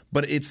help,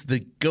 but it's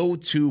the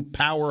go-to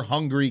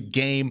power-hungry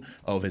game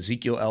of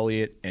Ezekiel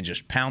Elliott and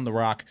just pound the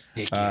rock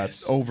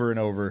over and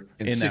over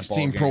and in 16 that ball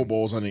game. Pro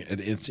Bowls on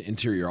the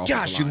interior offensive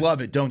Gosh, you line.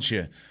 love it, don't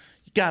you?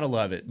 You gotta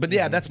love it. But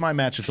yeah, that's my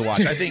matchup to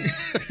watch. I think.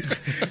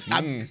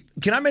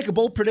 Can I make a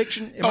bold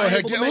prediction? Am I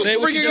able to make Say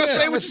it? what you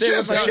Say it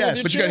with my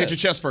chest. But you got to hit your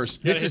chest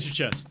first. This is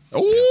your chest.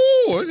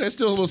 Oh, that's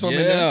still a little something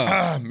in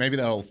there. Maybe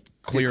that'll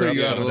clear Clear up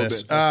you out some a of little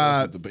this. bit.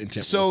 That's what the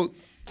intent So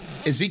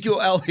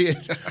Ezekiel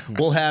Elliott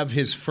will have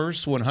his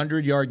first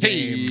 100-yard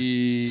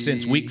game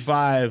since Week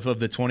 5 of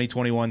the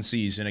 2021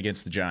 season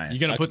against the Giants. You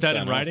going to put that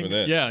in writing?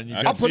 Yeah.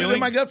 I'll put it in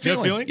my gut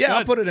feeling. Yeah,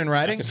 I'll put it in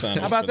writing.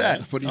 How about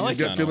that? Put it in your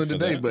gut feeling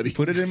today, buddy.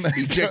 Put it in my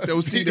Eject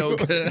OC, though.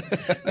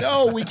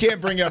 No, we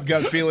can't bring up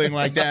gut feeling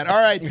like that. All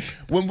right,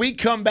 when we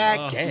come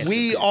back,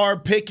 we are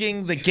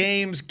picking the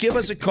games. Give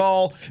us a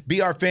call.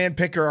 Be our fan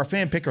picker. Our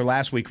fan picker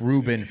last week,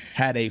 Ruben,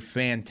 had a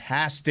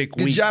fantastic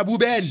week. Good job,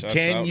 Ruben.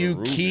 Can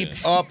you keep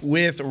up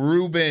with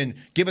Ruben?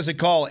 Give us a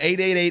call,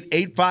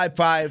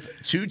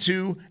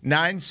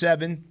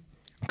 888-855-2297.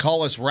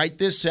 Call us right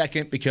this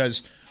second,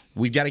 because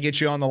we've got to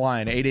get you on the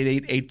line,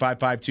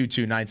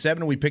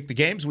 888-855-2297. We pick the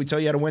games. We tell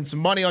you how to win some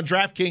money on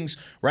DraftKings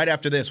right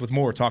after this with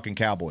more Talking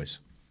Cowboys.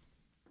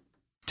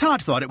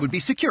 Todd thought it would be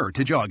secure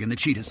to jog in the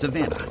cheetah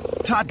savanna.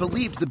 Todd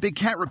believed the big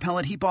cat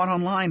repellent he bought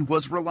online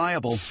was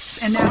reliable.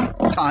 And now,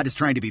 Todd is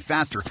trying to be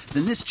faster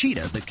than this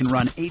cheetah that can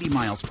run 80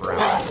 miles per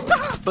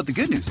hour. But the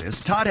good news is,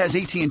 Todd has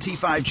AT&T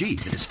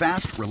 5G that is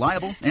fast,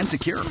 reliable, and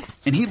secure.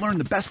 And he learned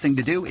the best thing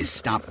to do is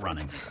stop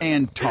running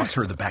and toss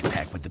her the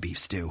backpack with the beef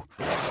stew.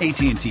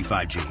 AT&T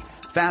 5G.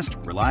 Fast,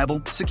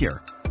 reliable,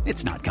 secure.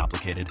 It's not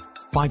complicated.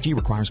 5G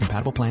requires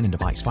compatible plan and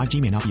device.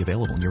 5G may not be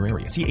available in your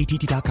area. See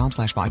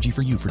att.com/5G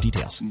for you for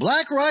details.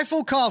 Black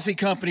Rifle Coffee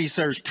Company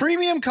serves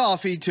premium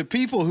coffee to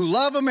people who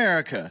love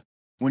America.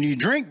 When you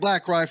drink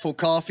Black Rifle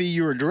coffee,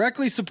 you are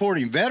directly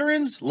supporting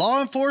veterans,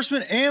 law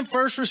enforcement, and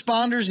first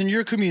responders in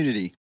your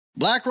community.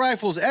 Black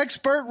Rifle's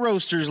expert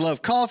roasters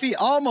love coffee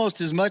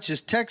almost as much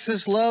as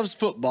Texas loves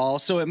football,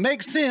 so it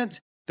makes sense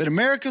that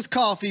America's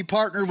Coffee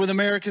partnered with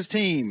America's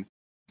team.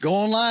 Go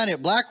online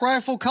at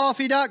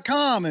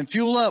blackriflecoffee.com and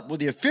fuel up with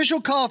the official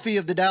coffee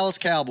of the Dallas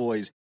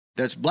Cowboys.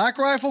 That's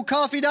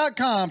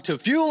blackriflecoffee.com to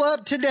fuel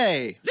up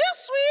today. Little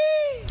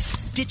Sweet!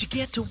 Did you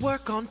get to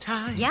work on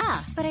time?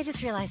 Yeah, but I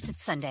just realized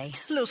it's Sunday.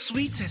 Little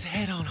Sweet says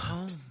head on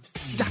home.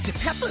 Dr.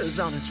 Pepper's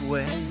on its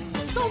way.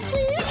 So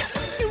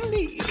sweet,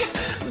 unique.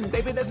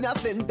 Baby, there's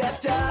nothing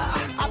better.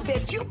 I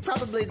bet you've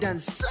probably done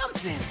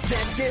something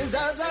that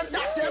deserves a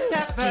Dr.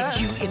 Pepper.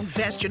 Did you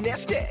invest your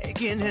nest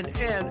egg in an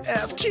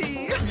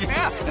NFT?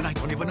 Yeah, and I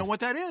don't even know what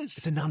that is.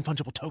 It's a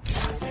non-fungible token.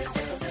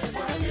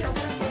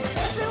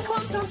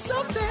 Everyone's done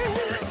something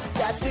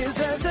that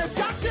deserves a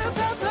Dr.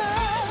 Pepper.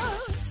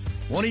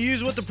 Want to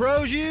use what the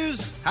pros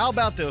use? How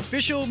about the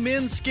official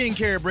men's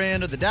skincare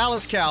brand of the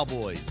Dallas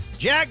Cowboys,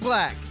 Jack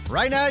Black?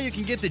 Right now, you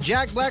can get the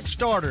Jack Black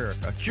Starter,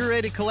 a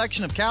curated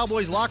collection of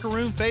Cowboys locker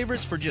room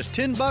favorites for just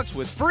 $10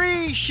 with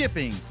free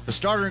shipping. The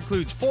starter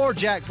includes 4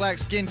 Jack Black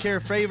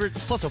skincare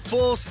favorites, plus a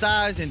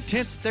full-sized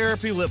intense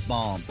therapy lip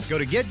balm. Go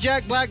to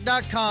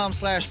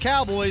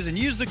getjackblack.com/Cowboys and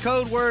use the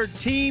code word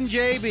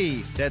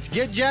TEAMJB. That's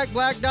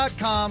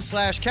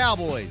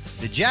getjackblack.com/Cowboys.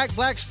 The Jack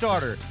Black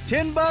Starter,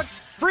 $10,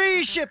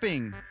 free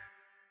shipping.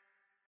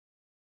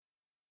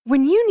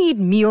 When you need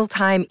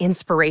mealtime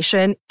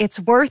inspiration,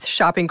 it's worth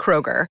shopping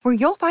Kroger, where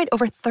you'll find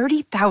over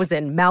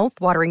 30,000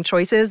 mouth-watering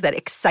choices that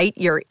excite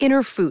your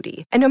inner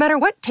foodie. And no matter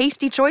what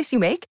tasty choice you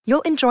make,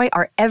 you'll enjoy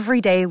our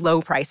everyday low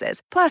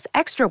prices, plus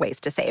extra ways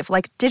to save,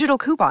 like digital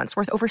coupons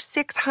worth over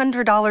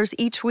 $600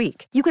 each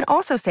week. You can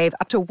also save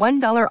up to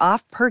 $1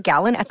 off per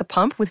gallon at the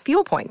pump with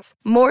fuel points.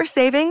 More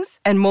savings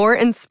and more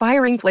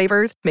inspiring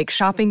flavors make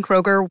shopping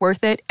Kroger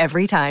worth it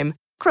every time.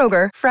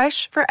 Kroger,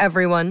 fresh for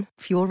everyone.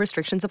 Fuel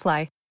restrictions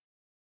apply.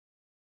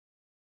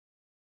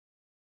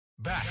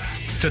 Back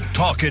to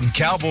Talkin'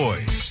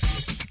 Cowboys.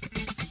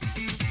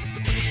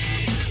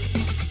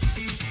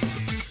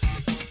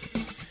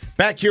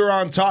 Back here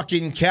on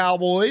Talkin'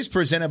 Cowboys,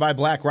 presented by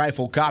Black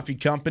Rifle Coffee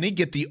Company.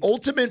 Get the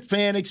ultimate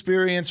fan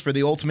experience for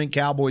the ultimate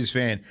Cowboys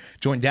fan.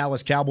 Join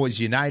Dallas Cowboys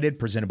United,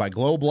 presented by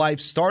Globe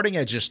Life, starting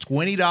at just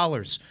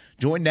 $20.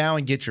 Join now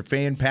and get your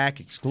fan pack,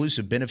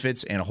 exclusive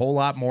benefits, and a whole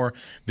lot more.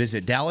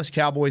 Visit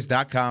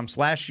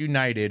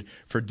DallasCowboys.com/United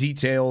for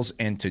details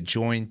and to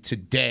join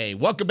today.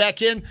 Welcome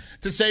back in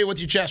to Say It With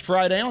Your Chest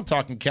Friday on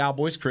Talking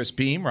Cowboys. Chris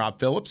Beam, Rob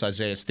Phillips,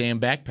 Isaiah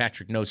Stanback,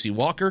 Patrick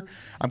Nosey-Walker.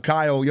 I'm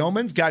Kyle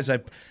Yeomans. Guys,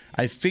 I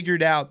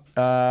figured out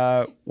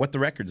what the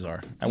records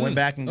are. I went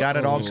back and got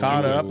it all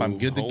caught up. I'm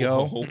good to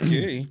go.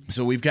 Okay.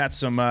 So we've got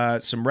some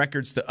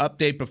records to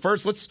update. But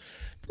first, let's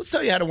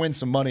tell you how to win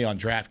some money on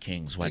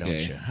DraftKings. Why don't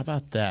you? How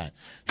about that?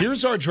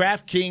 Here's our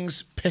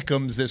DraftKings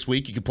pick'ems this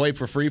week. You can play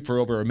for free for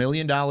over $1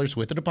 million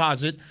with a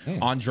deposit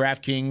on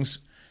DraftKings.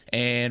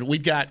 And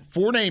we've got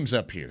 4 names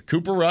up here.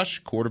 Cooper Rush,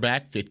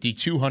 quarterback,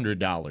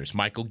 $5,200.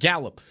 Michael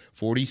Gallup,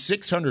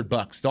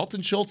 $4,600.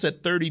 Dalton Schultz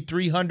at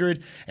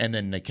 $3,300. And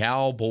then the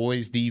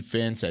Cowboys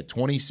defense at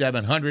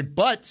 $2,700.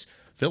 But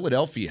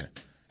Philadelphia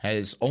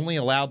has only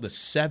allowed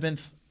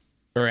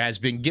has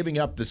been giving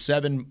up the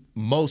 7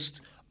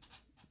 most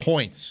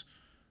points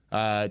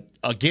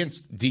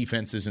against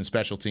defenses and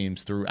special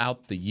teams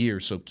throughout the year.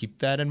 So keep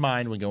that in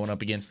mind when going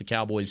up against the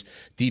Cowboys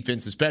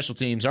defense and special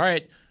teams. All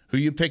right. Who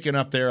you picking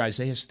up there,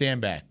 Isaiah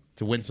Stanback,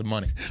 to win some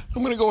money?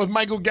 I'm going to go with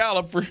Michael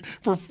Gallup for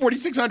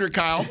 $4,600,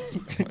 Kyle.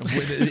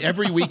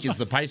 Every week is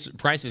the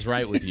price is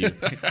right with you.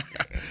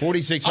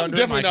 $4,600. I'm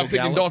definitely Michael not picking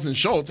Gallup. Dalton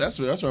Schultz. That's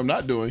what I'm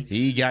not doing.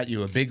 He got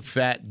you a big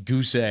fat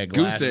goose egg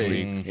last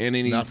week. And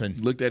then he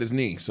looked at his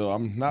knee. So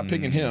I'm not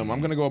picking him. I'm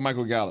going to go with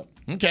Michael Gallup.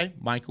 Okay,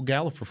 Michael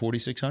Gallup for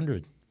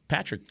 $4,600.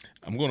 Patrick.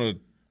 I'm going to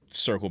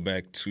circle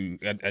back to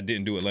I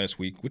didn't do it last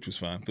week, which was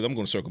fine, but I'm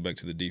going to circle back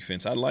to the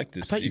defense. I like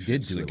this. I thought you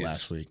defense did do it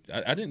last week.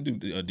 I didn't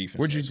do a defense.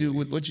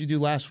 What'd you do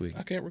last week?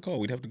 I can't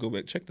recall. We'd have to go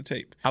back, check the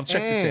tape. I'll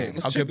check the tape.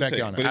 I'll get back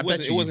on it. But I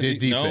bet you did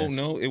defense.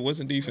 No, it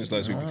wasn't defense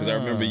last week because I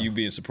remember you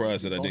being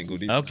surprised that I didn't go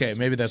defense. Okay,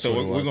 maybe that's what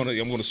it was.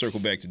 I'm going to circle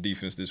back to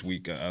defense this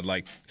week.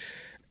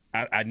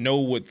 I know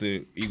what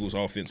the Eagles'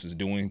 offense is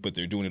doing, but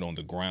they're doing it on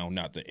the ground,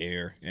 not the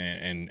air.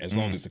 And as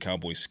long as the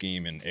Cowboys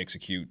scheme and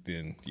execute,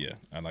 then yeah,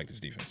 I like this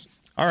defense.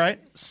 All right.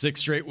 6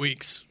 straight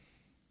weeks.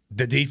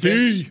 The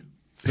defense.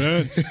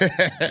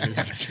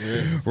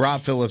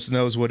 Rob Phillips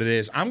knows what it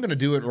is. I'm going to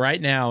do it right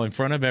now in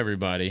front of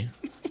everybody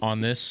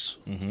on this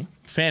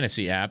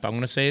fantasy app. I'm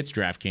going to say it's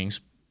DraftKings.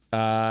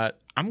 I'm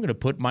going to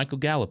put Michael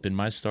Gallup in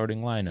my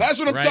starting lineup. That's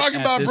what I'm talking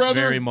about, this brother.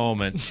 Very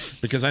moment,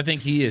 because I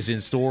think he is in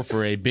store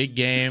for a big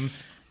game.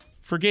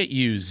 Forget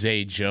you,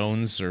 Zay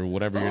Jones, or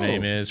whatever your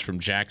name is from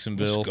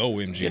Jacksonville. Let's go,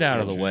 MG. Get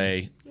out of the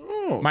way.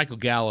 Michael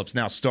Gallup's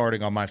now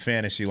starting on my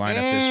fantasy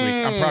lineup this week.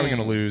 I'm probably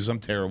going to lose. I'm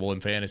terrible in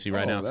fantasy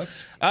right now. You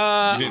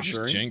didn't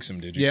just jinx him,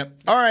 did you?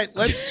 Yep. All right,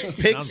 let's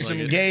pick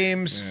some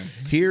games.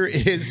 Here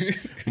is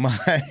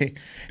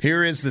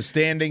the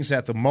standings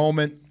at the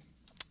moment.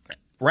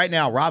 Right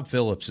now, Rob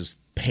Phillips is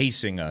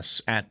pacing us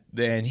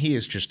and he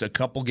is just a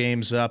couple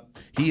games up.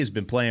 He has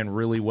been playing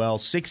really well.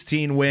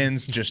 16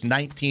 wins, just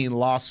 19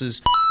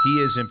 losses. He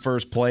is in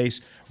first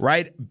place.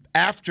 Right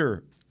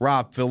after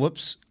Rob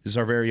Phillips is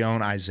our very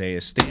own Isaiah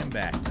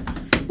Stanback.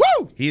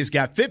 Woo! He has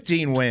got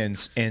 15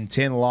 wins and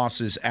 10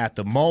 losses at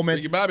the moment.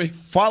 Thank you, Bobby.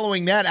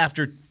 Following that,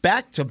 after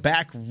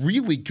back-to-back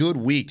really good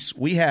weeks,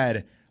 we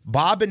had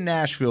Bob in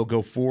Nashville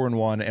go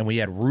 4-1, and we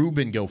had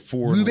Ruben go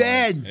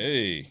 4-1.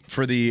 Hey.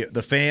 For the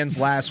fans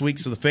last week.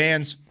 So the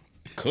fans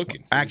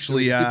cooking.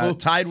 Actually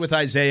tied with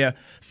Isaiah,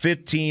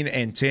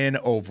 15-10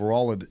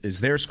 overall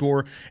is their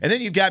score. And then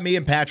you've got me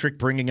and Patrick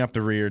bringing up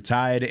the rear,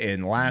 tied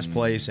in last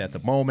place at the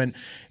moment.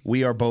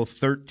 We are both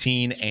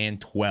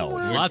 13-12.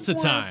 Lots of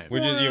time.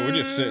 We're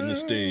just setting the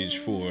stage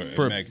for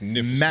a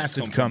magnificent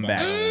massive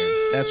comeback.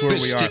 That's where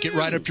we are. Stick it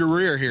right up your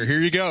rear here. Here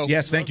you go.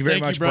 Yes, thank you very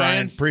much,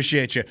 Brian.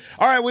 Appreciate you.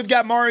 All right, we've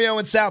got Mario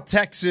in South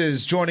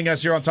Texas joining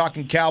us here on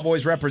Talking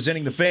Cowboys,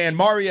 representing the fan.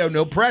 Mario,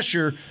 no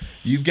pressure.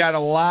 You've got a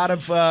lot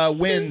of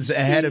wins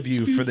ahead of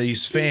you for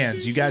these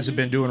fans. You guys have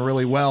been doing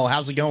really well.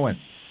 How's it going?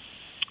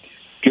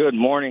 Good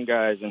morning,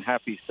 guys, and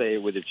happy Say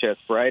It With Your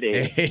Chest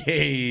Friday.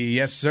 Hey,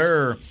 yes,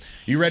 sir.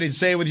 You ready to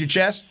say it with your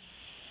chest?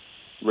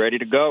 Ready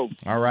to go.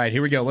 All right,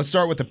 here we go. Let's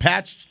start with the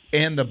Pats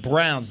and the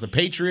Browns. The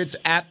Patriots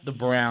at the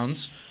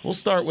Browns. We'll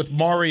start with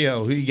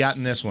Mario. Who you got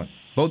in this one?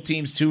 Both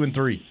teams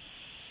 2-3.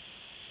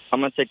 I'm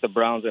going to take the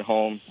Browns at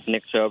home.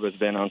 Nick Chubb has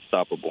been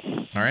unstoppable.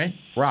 All right.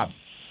 Rob?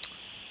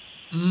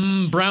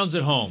 Browns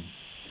at home.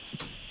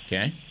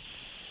 Okay.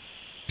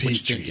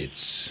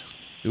 Patriots.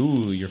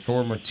 Ooh, your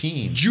former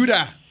team.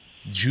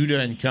 Judah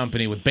and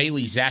company with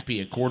Bailey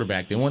Zappi at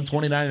quarterback. They won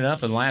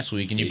 29-0 last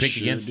week, and you picked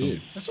against them.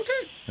 That's okay.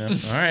 Yeah.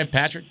 All right,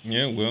 Patrick.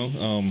 Yeah,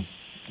 well,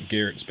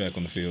 Garrett's back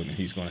on the field, and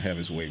he's going to have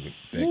his way with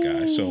that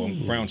guy. So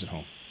Browns at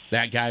home.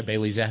 That guy,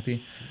 Bailey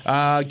Zappi.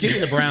 Give me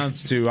the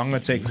Browns, too. I'm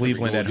going to take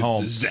Cleveland at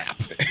home.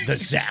 The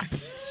Zap.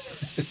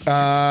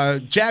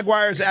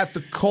 Jaguars at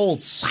the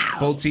Colts. Wow.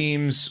 Both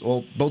teams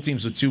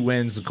with 2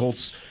 wins. The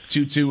Colts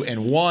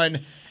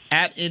 2-1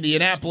 at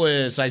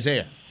Indianapolis.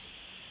 Isaiah.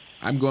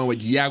 I'm going with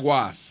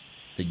Jaguars.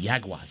 The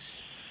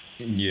Jaguars.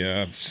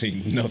 Yeah, I've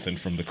seen nothing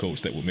from the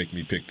Colts that would make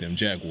me pick them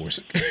Jaguars.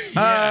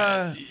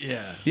 Yeah.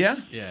 Yeah?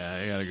 Yeah,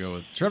 I got to go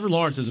with Trevor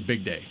Lawrence has a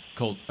big day.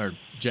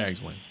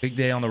 Jags win. Big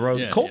day on the road.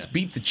 Yeah, Colts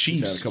beat the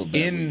Chiefs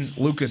in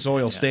Lucas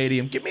Oil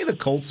Stadium. Give me the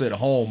Colts at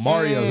home.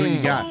 Mario, who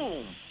you got?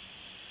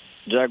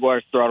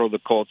 Jaguars throttled the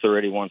Colts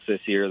already once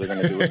this year. They're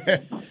going to do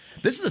it.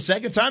 This is the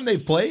second time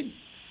they've played?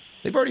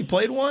 They've already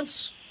played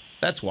once?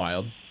 That's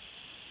wild.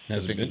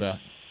 Has it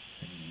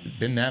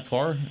been that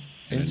far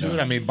into it?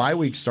 I mean, bye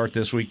weeks start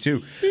this week,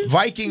 too.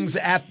 Vikings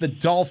at the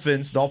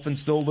Dolphins. Dolphins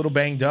still a little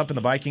banged up, and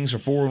the Vikings are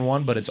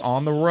 4-1, but it's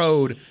on the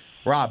road.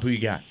 Rob, who you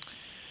got?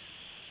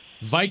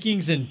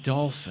 Vikings and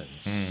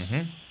Dolphins.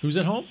 Mm-hmm. Who's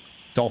at home?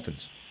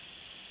 Dolphins.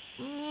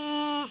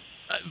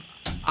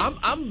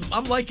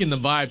 I'm liking the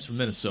vibes from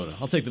Minnesota.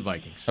 I'll take the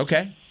Vikings.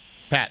 Okay.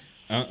 Pat.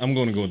 I'm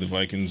going to go with the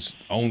Vikings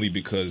only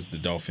because the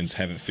Dolphins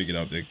haven't figured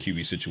out their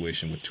QB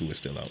situation with Tua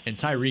still out. And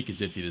Tyreek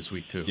is iffy this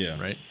week, too. Yeah.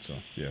 Right? So,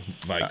 yeah,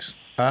 Vikes.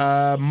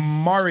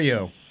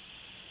 Mario.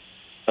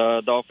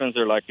 Dolphins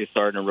are likely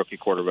starting a rookie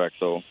quarterback,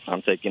 so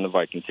I'm taking the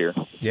Vikings here.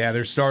 Yeah,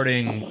 they're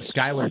starting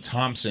Skylar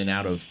Thompson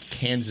out of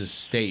Kansas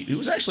State. He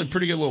was actually a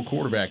pretty good little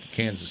quarterback at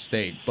Kansas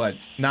State, but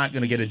not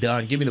going to get it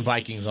done. Give me the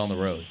Vikings on the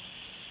road.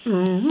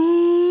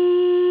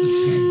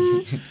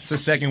 It's the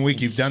second week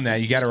you've done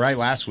that. You got it right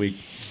last week.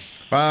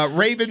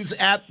 Ravens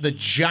at the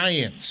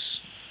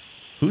Giants.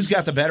 Who's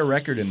got the better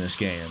record in this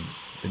game?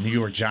 The New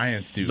York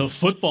Giants do. The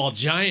football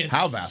Giants.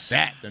 How about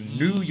that? The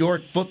New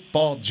York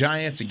football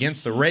Giants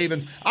against the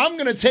Ravens. I'm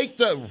going to take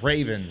the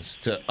Ravens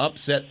to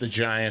upset the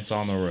Giants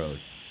on the road.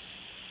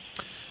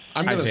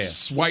 I'm going to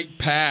swipe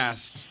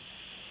past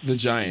the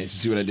Giants. You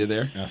see what I did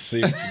there? I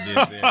see what you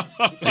did there.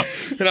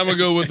 And I'm going to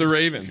go with the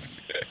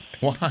Ravens.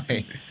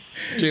 Why?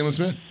 Jalen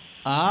Smith.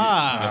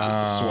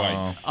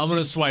 Swipe. I'm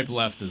going to swipe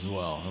left as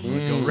well. I'm going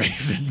to go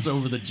Ravens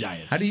over the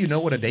Giants. How do you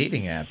know what a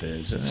dating app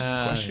is? That's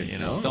a question.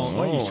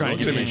 Why are you trying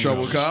to get me in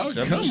trouble, Kyle?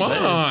 Come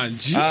on.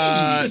 Geez.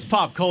 It's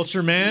pop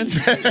culture, man.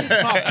 It's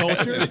pop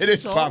culture. It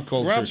is pop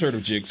culture. Rob's heard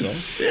of Jigsaw.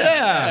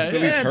 Yeah, at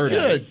least heard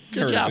good. of it.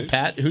 Good job,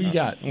 Pat. Who you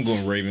got? I'm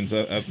going Ravens.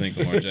 I think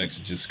Lamar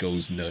Jackson just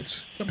goes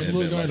nuts. A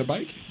little guy on a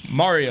bike.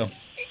 Mario.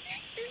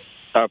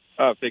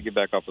 I'll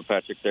piggyback off of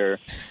Patrick there.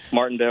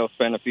 Martindale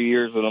spent a few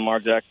years with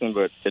Lamar Jackson,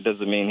 but it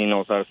doesn't mean he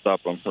knows how to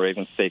stop him.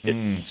 Ravens take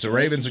it. So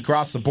Ravens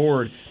across the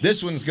board.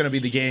 This one's going to be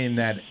the game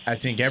that I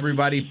think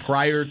everybody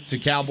prior to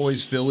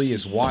Cowboys-Philly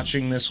is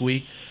watching this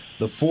week.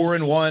 The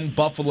 4-1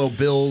 Buffalo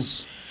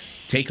Bills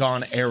take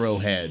on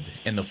Arrowhead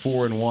and the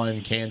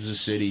 4-1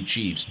 Kansas City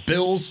Chiefs.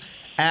 Bills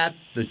at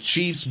the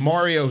Chiefs.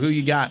 Mario, who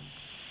you got?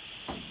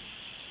 I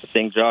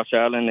think Josh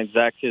Allen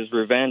exacts his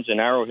revenge in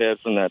Arrowhead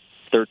from that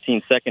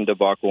 13-second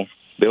debacle.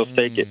 Bills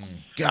take it.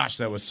 Gosh,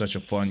 that was such a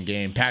fun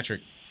game.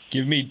 Patrick.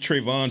 Give me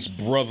Trayvon's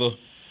brother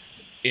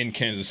in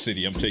Kansas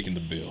City. I'm taking the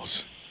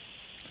Bills.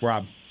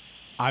 Rob.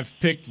 I've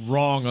picked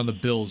wrong on the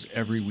Bills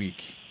every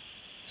week.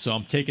 So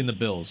I'm taking the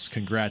Bills.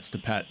 Congrats to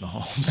Pat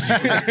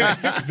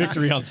Mahomes.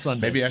 Victory on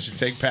Sunday. Maybe I should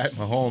take Pat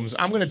Mahomes.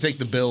 I'm going to take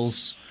the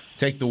Bills,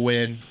 take the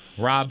win.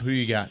 Rob, who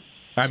you got?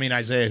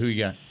 Isaiah, who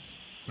you got?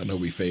 I know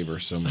we favor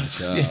so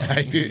much. Yeah,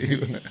 I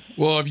do.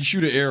 Well, if you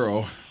shoot an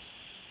arrow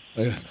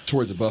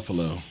towards a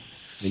buffalo,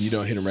 and you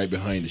don't hit him right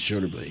behind the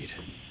shoulder blade,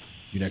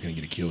 you're not going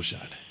to get a kill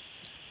shot.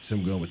 So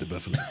I'm going with the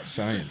Buffalo.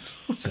 Science.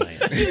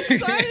 Science.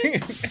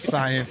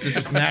 This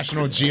is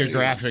National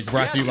Geographic,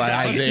 brought to you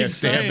by Isaiah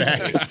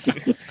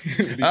Stanback.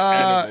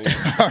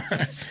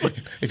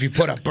 If you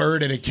put a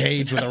bird in a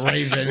cage with a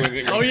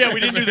raven. Oh, yeah, we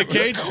didn't do the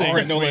cage thing.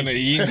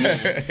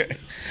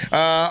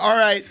 All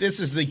right, this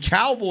is the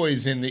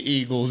Cowboys and the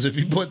Eagles. If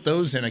you put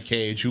those in a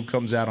cage, who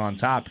comes out on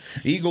top?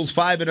 The Eagles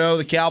 5-0,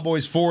 the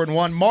Cowboys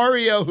 4-1.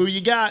 Mario, who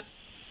you got?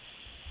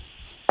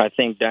 I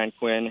think Dan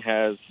Quinn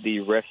has the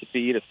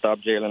recipe to stop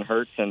Jalen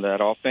Hurts and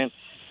that offense.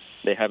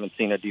 They haven't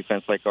seen a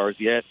defense like ours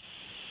yet.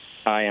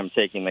 I am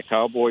taking the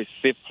Cowboys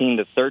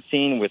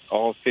 15-13 with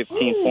all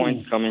 15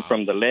 points coming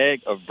from the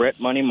leg of Brett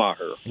Money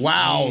Maher.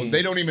 Wow,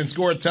 they don't even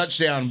score a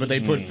touchdown, but they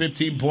put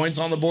 15 points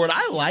on the board.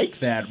 I like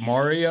that,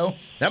 Mario.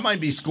 That might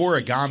be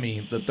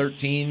scoreagami, the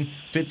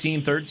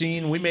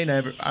 15-13. We may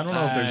never, I don't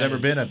know if there's ever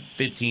been a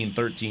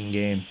 15-13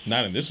 game.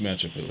 Not in this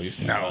matchup, at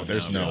least. No,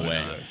 there's no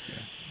way.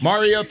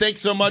 Mario,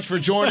 thanks so much for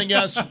joining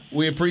us.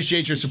 We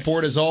appreciate your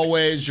support as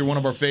always. You're one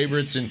of our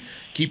favorites, and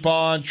keep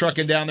on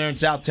trucking down there in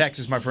South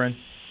Texas, my friend.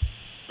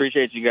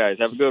 Appreciate you guys.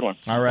 Have a good one.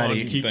 All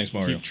righty. Thanks,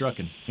 Mario. Keep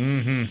trucking.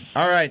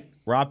 All right,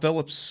 Rob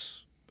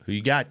Phillips, who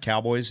you got?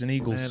 Cowboys and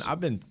Eagles.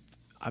 Man,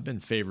 I've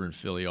been favoring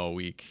Philly all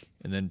week,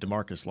 and then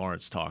DeMarcus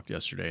Lawrence talked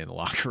yesterday in the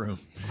locker room,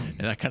 and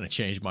that kind of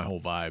changed my whole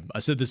vibe. I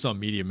said this on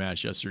Media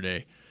Match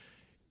yesterday.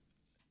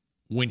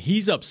 When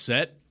he's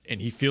upset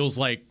and he feels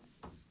like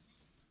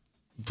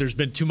there's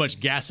been too much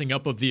gassing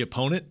up of the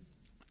opponent,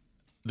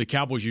 the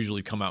Cowboys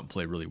usually come out and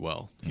play really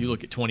well. You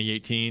look at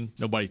 2018,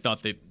 nobody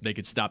thought they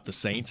could stop the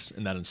Saints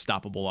in that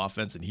unstoppable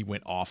offense, and he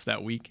went off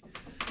that week.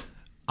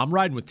 I'm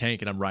riding with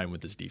Tank, and I'm riding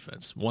with this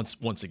defense.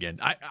 Once again,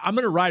 I'm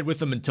going to ride with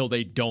them until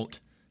they don't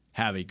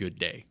have a good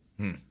day.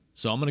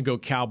 So I'm going to go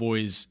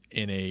Cowboys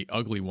in a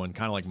ugly one,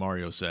 kind of like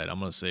Mario said. I'm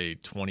going to say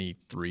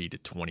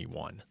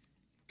 23-21.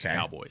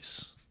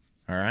 Cowboys.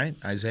 All right,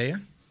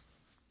 Isaiah?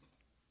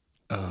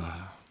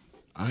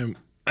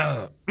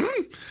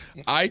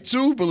 I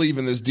too believe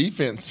in this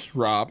defense,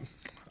 Rob.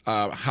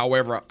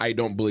 However, I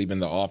don't believe in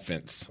the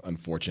offense,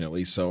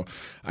 unfortunately. So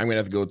I'm going to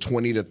have to go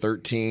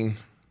 20-13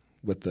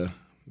 with the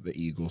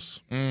Eagles.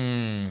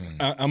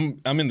 I'm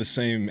in the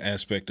same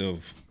aspect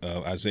of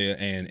Isaiah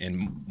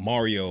and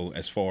Mario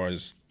as far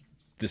as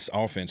this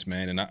offense,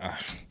 man. And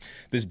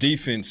this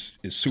defense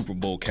is Super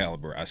Bowl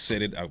caliber. I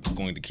said it. I'm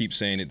going to keep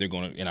saying it.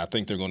 And I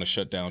think they're going to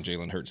shut down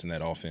Jalen Hurts in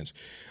that offense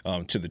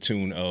to the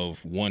tune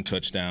of one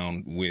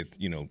touchdown with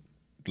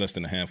less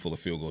than a handful of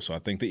field goals. So I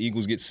think the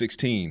Eagles get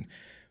 16.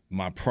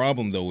 My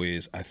problem, though,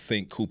 is I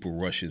think Cooper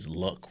Rush's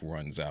luck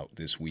runs out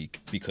this week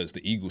because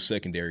the Eagles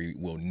secondary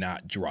will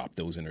not drop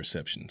those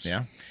interceptions.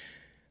 Yeah.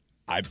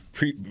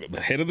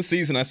 Ahead of the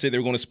season, I said they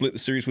were going to split the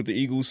series with the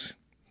Eagles.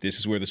 This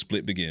is where the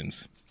split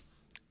begins.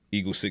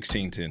 Eagles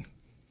 16-10.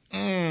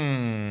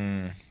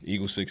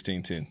 Eagles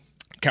 16-10.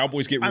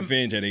 Cowboys get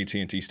revenge at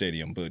AT&T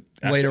Stadium, but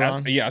later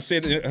on? I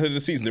said ahead of the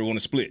season they're going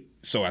to split.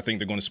 So I think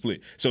they're going to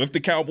split. So if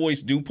the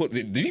Cowboys do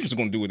the defense is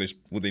going to do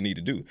what they need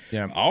to do.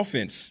 Yeah.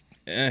 Offense,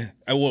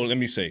 well, let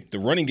me say, the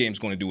running game is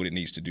going to do what it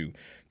needs to do.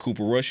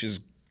 Cooper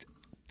Rush's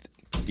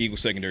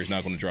Eagles secondary is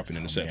not going to drop an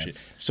interception.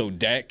 So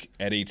Dak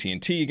at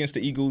AT&T against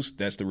the Eagles,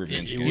 that's the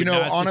revenge game. It would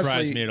not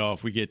surprise me at all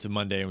if we get to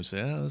Monday and we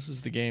say, this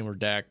is the game where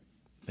Dak.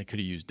 They could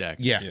have used Dak.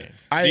 Yeah.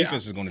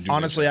 Defense is going to do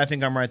honestly, I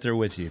think I'm right there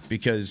with you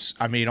because,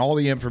 all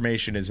the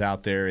information is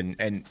out there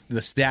and the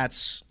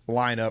stats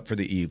line up for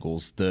the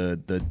Eagles.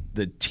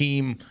 The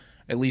team,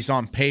 at least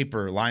on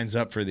paper, lines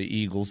up for the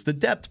Eagles. The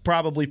depth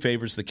probably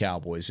favors the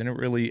Cowboys. And it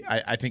really,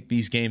 I think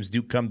these games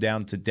do come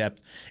down to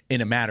depth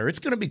in a matter. It's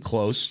going to be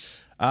close,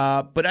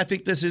 but I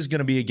think this is going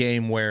to be a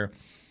game where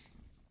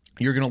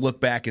you're going to look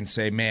back and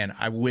say, man,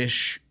 I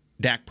wish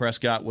Dak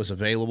Prescott was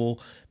available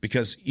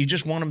because you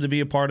just want him to be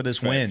a part of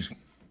this win.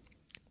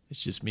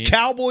 It's just me.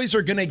 Cowboys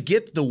are going to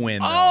get the win.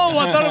 Oh,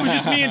 I thought it was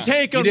just me and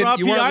Tank on Rob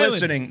You P. weren't Island.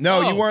 listening.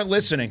 No, you weren't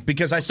listening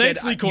because I said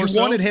you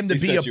wanted him to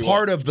be a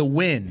part of the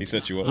win. He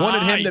set you up.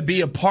 Wanted him to be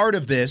a part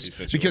of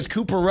this because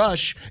Cooper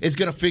Rush is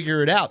going to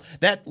figure it out.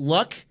 That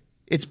luck,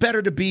 it's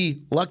better to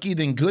be lucky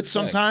than good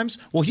sometimes.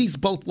 Right. Well, he's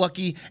both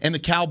lucky and the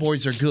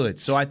Cowboys are good.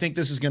 So I think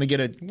this is going to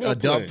get a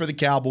dub for the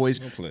Cowboys.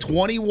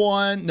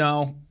 21,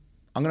 no.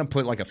 I'm going to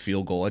put like a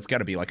field goal. It's got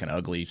to be like an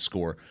ugly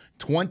score.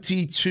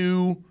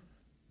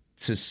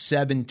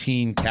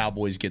 22-17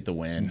 Cowboys get the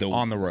win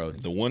on the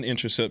road. The one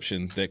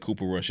interception that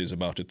Cooper Rush is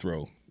about to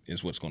throw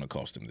is what's going to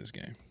cost him this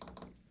game.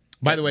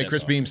 By the way,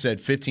 Chris Beam said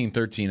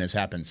 15-13 has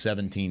happened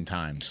 17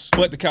 times.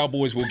 But the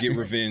Cowboys will get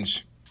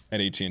revenge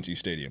at AT&T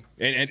Stadium.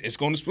 And it's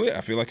going to split.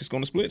 I feel like it's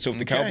going to split. So if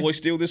the Cowboys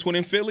steal this one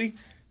in Philly,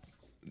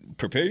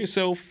 prepare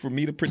yourself for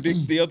me to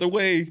predict the other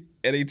way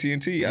at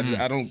AT&T.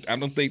 I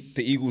don't think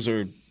the Eagles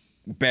are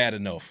bad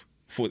enough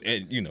for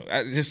you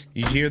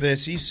hear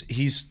this.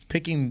 He's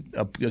picking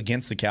up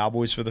against the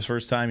Cowboys for the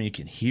first time. You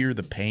can hear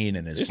the pain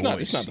in his voice. It's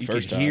not the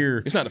first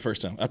time. It's not the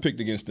first time. I picked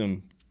against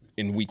them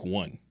in week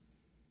 1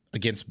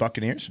 against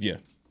Buccaneers. Yeah,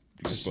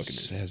 against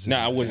Buccaneers.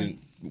 Now I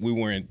wasn't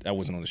I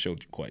wasn't on the show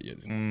quite yet.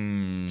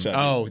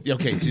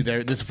 Okay. See,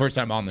 this is the first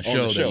time on the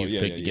show that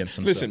you've picked against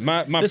them. Listen,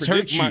 this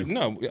hurts you.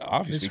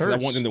 Obviously, because I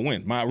want them to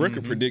win. My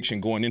record prediction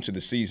going into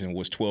the season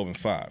was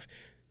 12-5.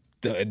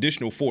 The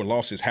additional 4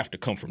 losses have to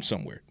come from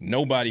somewhere.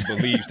 Nobody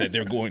believes that they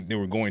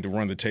were going to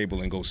run the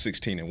table and go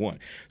 16-1.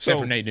 Except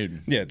for Nate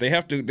Newton. Yeah, they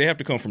have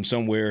to come from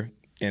somewhere.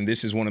 And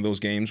this is one of those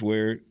games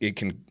where it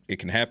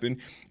can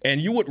happen. And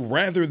you would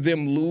rather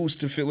them lose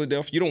to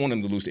Philadelphia. You don't want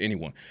them to lose to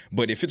anyone.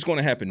 But if it's going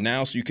to happen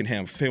now so you can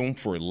have film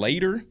for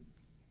later,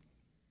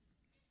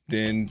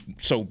 then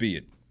so be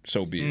it.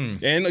 So be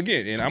it. And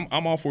again,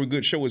 I'm all for a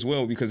good show as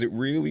well because it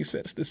really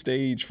sets the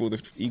stage for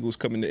the Eagles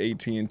coming to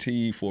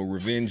AT&T for a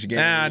revenge game.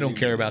 I don't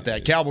care about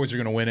that. Cowboys are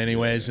going to win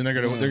anyways, and they're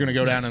going to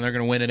go down and they're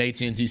going to win at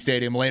AT&T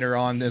Stadium later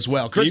on as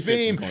well. Chris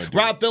Beam,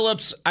 Rob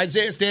Phillips,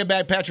 Isaiah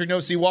Standback, Patrick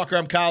Nosey Walker.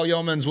 I'm Kyle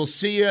Yeomans. We'll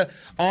see you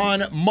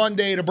on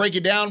Monday to break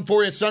it down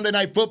for you. Sunday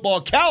Night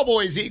Football,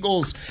 Cowboys,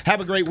 Eagles.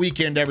 Have a great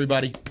weekend,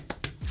 everybody.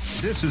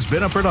 This has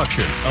been a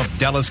production of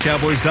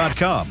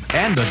DallasCowboys.com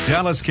and the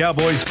Dallas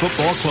Cowboys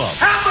Football Club.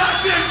 How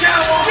about this,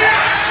 Cowboys?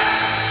 Yeah!